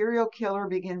prison, a serial killer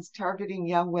begins targeting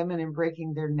young women and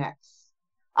breaking their necks.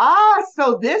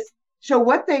 So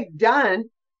what they've done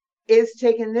is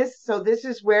taken this. So this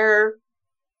is where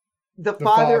the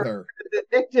father. The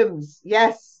victims.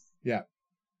 Yes. Yeah.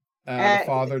 The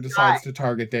father decides to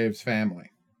target Dave's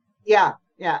family. Yeah.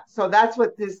 Yeah. So that's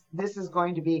what this is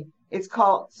going to be. It's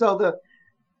called, so the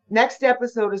next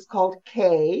episode is called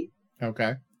K.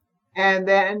 Okay. And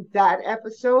then that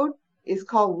episode is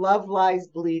called Love Lies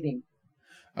Bleeding.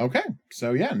 Okay.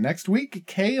 So yeah, next week,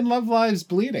 Kay and Love Lies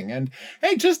Bleeding. And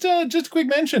hey, just a quick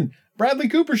mention. Bradley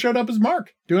Cooper showed up as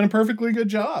Mark, doing a perfectly good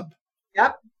job.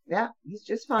 Yep. Yeah, he's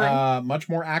just fine. Much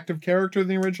more active character than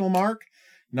the original Mark.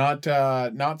 Not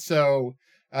so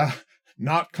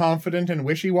not confident and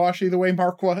wishy-washy the way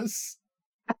Mark was.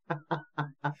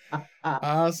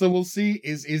 So we'll see.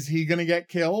 Is he gonna get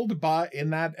killed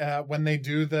in that when they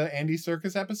do the Andy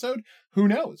Serkis episode? Who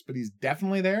knows? But he's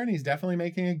definitely there, and he's definitely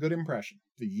making a good impression.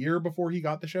 The year before he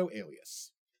got the show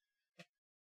Alias.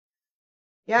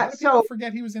 Yeah, a lot of people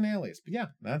forget he was in Alias, but yeah,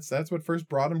 that's what first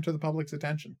brought him to the public's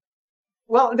attention.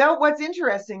 Well, what's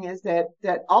interesting is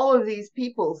that all of these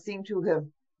people seem to have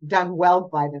done well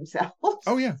by themselves.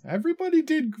 Oh yeah, everybody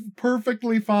did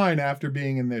perfectly fine after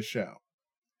being in this show.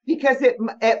 Because it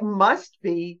must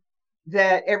be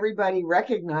that everybody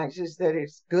recognizes that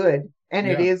it's good, and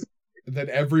it is. That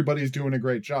everybody's doing a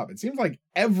great job. It seems like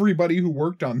everybody who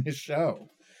worked on this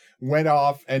show went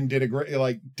off and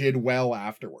did well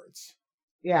afterwards.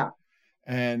 Yeah.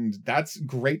 And that's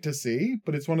great to see,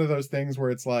 but it's one of those things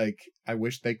where it's like, I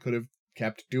wish they could have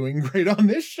kept doing great on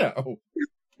this show.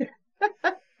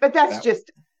 But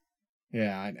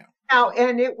yeah, I know. Now,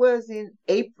 and it was in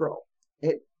April.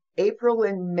 April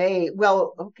and May.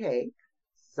 Well, okay.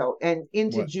 So, and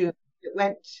into June.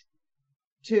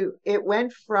 It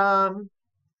went from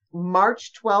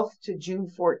March 12th to June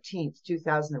 14th,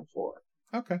 2004.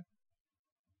 Okay.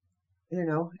 You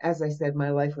know, as I said, my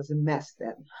life was a mess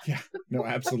then. Yeah, no,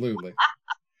 absolutely.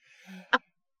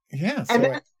 Yeah, so and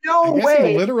there's no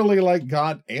way. He literally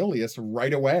got Alias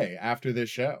right away after this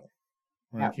show.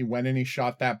 He went and he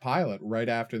shot that pilot right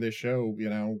after this show,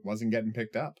 wasn't getting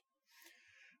picked up.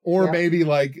 Or maybe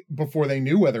before they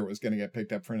knew whether it was going to get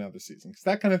picked up for another season. Because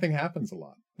that kind of thing happens a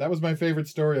lot. That was my favorite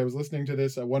story. I was listening to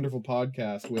this wonderful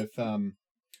podcast with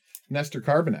Nestor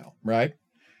Carbonell, right?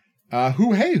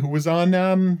 Who was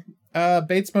on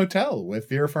Bates Motel with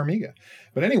Vera Farmiga.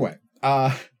 But anyway,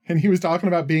 and he was talking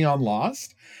about being on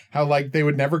Lost, how they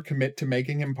would never commit to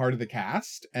making him part of the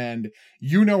cast, and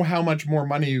how much more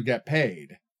money you get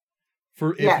paid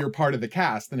for if you're part of the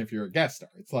cast than if you're a guest star.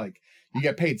 It's you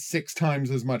get paid 6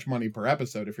 times as much money per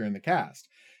episode if you're in the cast.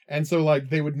 And so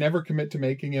they would never commit to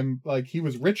making him he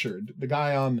was Richard, the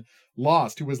guy on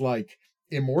Lost who was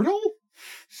immortal?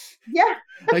 Yeah.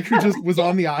 Who just was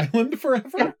on the island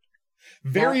forever.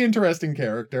 Very interesting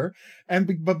character.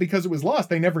 But because it was Lost,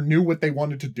 they never knew what they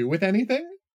wanted to do with anything.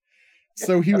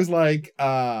 So he was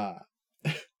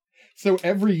so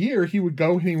every year he would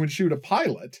go and he would shoot a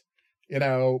pilot,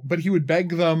 but he would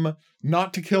beg them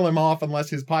not to kill him off unless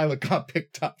his pilot got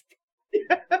picked up.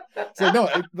 So no,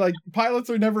 pilots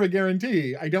are never a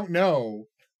guarantee. I don't know.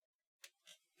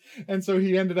 And so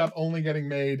he ended up only getting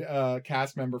made a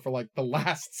cast member for the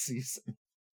last season.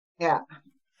 Yeah.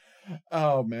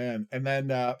 Oh man. And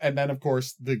then of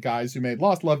course the guys who made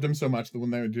Lost loved him so much that when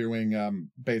they were doing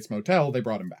Bates Motel, they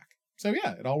brought him back. So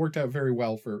yeah, it all worked out very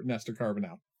well for Nestor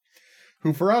Carbonell,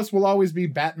 who for us will always be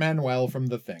Batmanuel from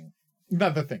The Thing.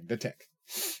 Not The Thing, The Tick.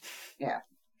 Yeah.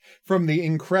 From the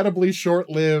incredibly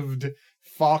short-lived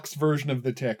Fox version of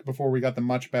The Tick before we got the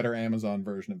much better Amazon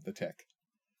version of The Tick.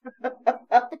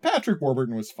 But Patrick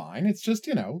Warburton was fine. It's just,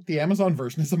 the Amazon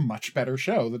version is a much better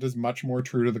show that is much more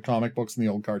true to the comic books and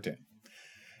the old cartoon.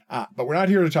 But we're not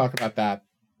here to talk about that.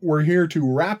 We're here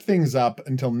to wrap things up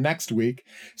until next week.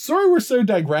 Sorry we're so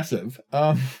digressive.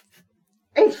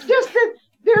 It's just that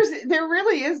there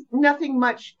really is nothing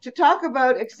much to talk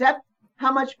about except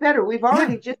how much better. We've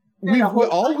already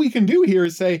all we can do here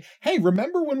is say, hey,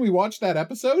 remember when we watched that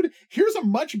episode? Here's a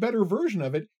much better version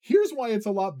of it. Here's why it's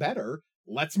a lot better.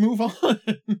 Let's move on.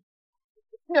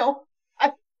 No.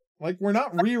 We're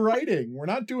not rewriting. We're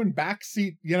not doing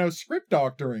backseat, script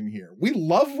doctoring here. We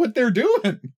love what they're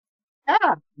doing.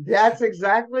 Yeah, that's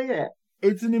exactly it.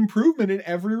 It's an improvement in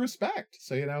every respect.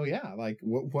 So,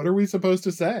 what are we supposed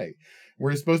to say?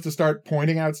 We're supposed to start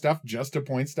pointing out stuff just to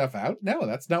point stuff out? No,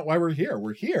 that's not why we're here.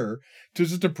 We're here to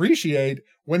just appreciate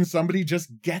when somebody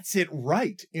just gets it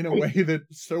right in a way that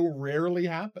so rarely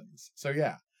happens. So,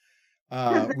 yeah.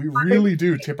 We really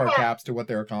do tip our caps to what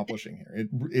they're accomplishing here.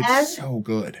 It's so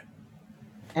good.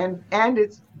 And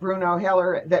it's Bruno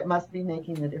Heller that must be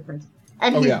making the difference.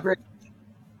 And he's great.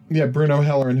 Yeah, Bruno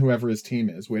Heller and whoever his team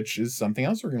is, which is something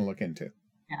else we're going to look into.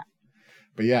 Yeah.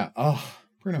 But yeah,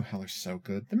 Bruno Heller's so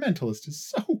good. The Mentalist is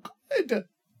so good.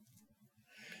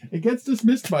 It gets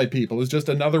dismissed by people as just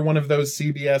another one of those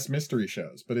CBS mystery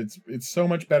shows, but it's so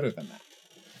much better than that.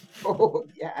 Oh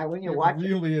yeah, when you It watch it,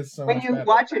 really is so when much you better.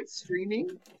 watch it streaming,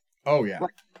 Oh yeah.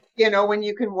 like, when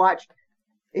you can watch,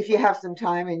 if you have some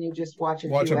time and you just watch a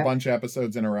Watch few a episodes. bunch of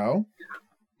episodes in a row.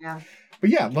 Yeah. But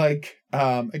yeah, like,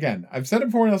 again, I've said it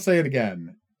before and I'll say it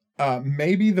again.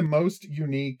 Maybe the most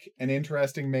unique and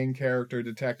interesting main character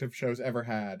detective shows ever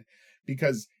had,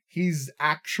 because he's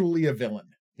actually a villain.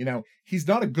 He's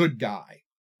not a good guy.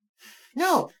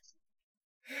 No.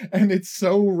 And it's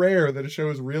so rare that a show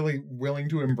is really willing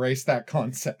to embrace that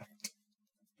concept.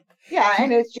 Yeah,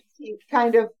 and it's just he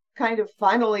kind of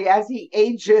finally, as he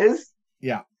ages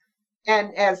Yeah,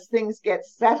 and as things get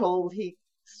settled, he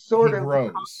he sort of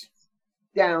calms grows.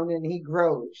 down and he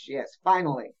grows. Yes,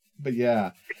 finally. But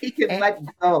yeah. He can And, let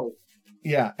go.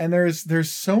 yeah, and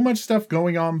there's so much stuff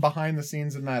going on behind the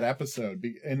scenes in that episode,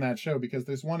 in that show, because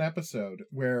there's one episode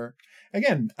where,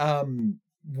 again,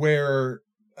 where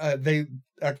a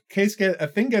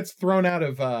thing gets thrown out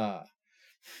of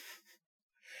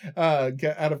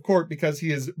court because he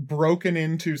has broken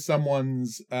into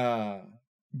someone's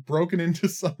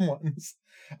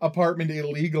apartment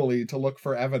illegally to look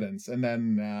for evidence, and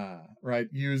then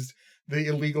used the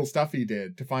illegal stuff he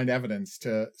did to find evidence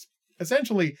to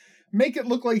essentially make it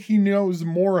look like he knows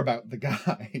more about the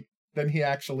guy than he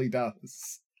actually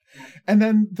does. And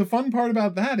then the fun part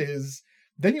about that is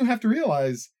then you have to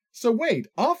realize, so wait,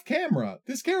 off camera,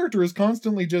 this character is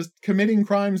constantly just committing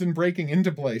crimes and breaking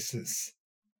into places.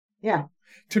 Yeah.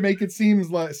 To make it seem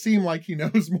like he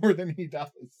knows more than he does.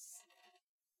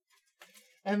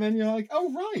 And then you're like,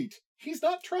 oh, right, he's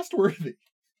not trustworthy.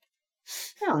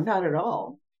 No, not at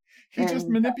all. He just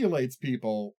manipulates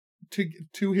people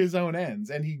to his own ends,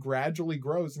 and he gradually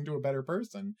grows into a better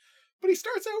person. But he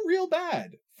starts out real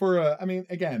bad he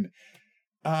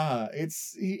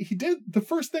did the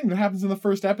first thing that happens in the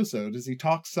first episode is he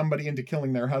talks somebody into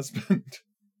killing their husband.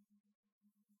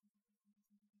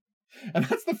 And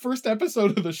that's the first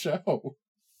episode of the show.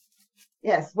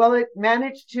 Yes, well, it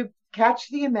managed to catch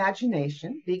the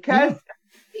imagination because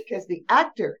the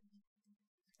actor.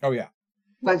 Oh yeah,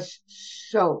 was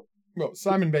so. Well,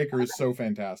 Simon Baker is so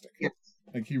fantastic. Yes.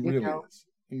 Like he really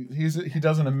is. He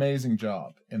does an amazing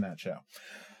job in that show.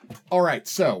 All right,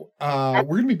 so we're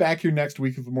going to be back here next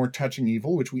week with more Touching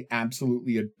Evil, which we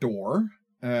absolutely adore.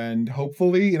 And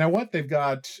hopefully, you know what? They've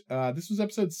got, this was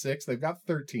episode 6. They've got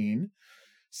 13.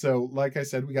 So, like I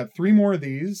said, we got 3 more of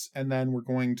these. And then we're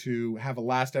going to have a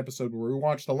last episode where we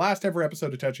watch the last ever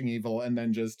episode of Touching Evil and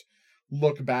then just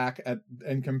look back at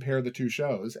and compare the 2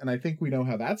 shows. And I think we know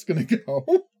how that's going to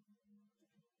go.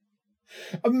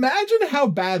 Imagine how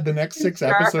bad the next 6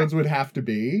 episodes would have to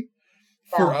be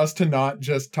for us to not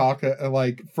just talk,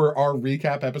 for our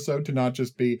recap episode to not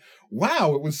just be,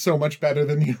 wow, it was so much better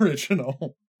than the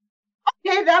original.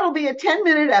 Okay, that'll be a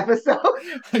 10-minute episode.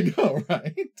 I know,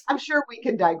 right? I'm sure we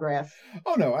can digress.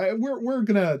 Oh, no, we're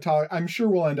going to talk, I'm sure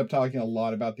we'll end up talking a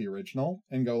lot about the original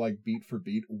and go, beat for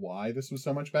beat, why this was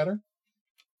so much better.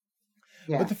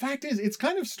 Yeah. But the fact is, it's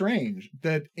kind of strange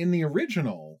that in the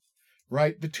original,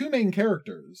 right, the 2 main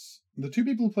characters, the 2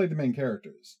 people who played the main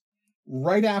characters,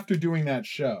 right after doing that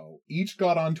show, each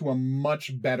got onto a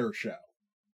much better show.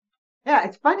 Yeah,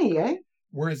 it's funny, eh?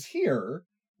 Whereas here,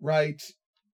 right,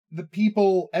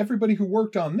 everybody who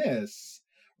worked on this,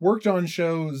 worked on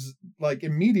shows,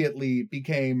 immediately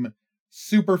became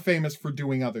super famous for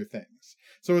doing other things.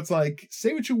 So it's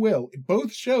say what you will,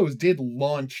 both shows did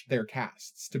launch their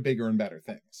casts to bigger and better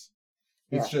things.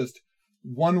 It's just,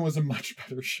 one was a much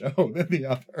better show than the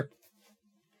other.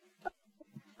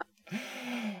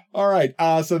 All right,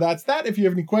 so that's that. If you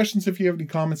have any questions, if you have any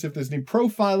comments, if there's any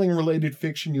profiling-related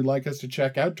fiction you'd like us to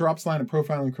check out, drop us a line at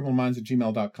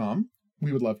profilingcriminalminds@gmail.com.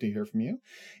 We would love to hear from you.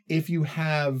 If you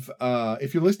have,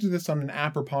 if you're listening to this on an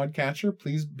app or podcatcher,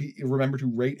 please remember to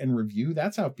rate and review.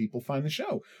 That's how people find the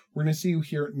show. We're going to see you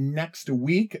here next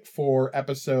week for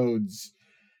episodes,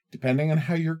 depending on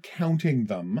how you're counting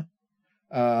them,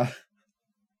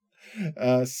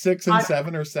 6 and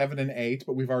 7 or 7 and 8,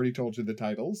 but we've already told you the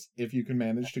titles. If you can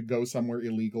manage to go somewhere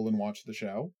illegal and watch the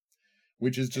show,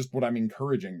 which is just what I'm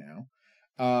encouraging now.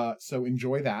 So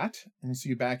enjoy that. And we'll see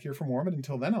you back here for more. But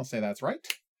until then, I'll say that's right.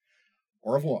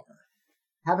 Au revoir.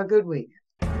 Have a good week.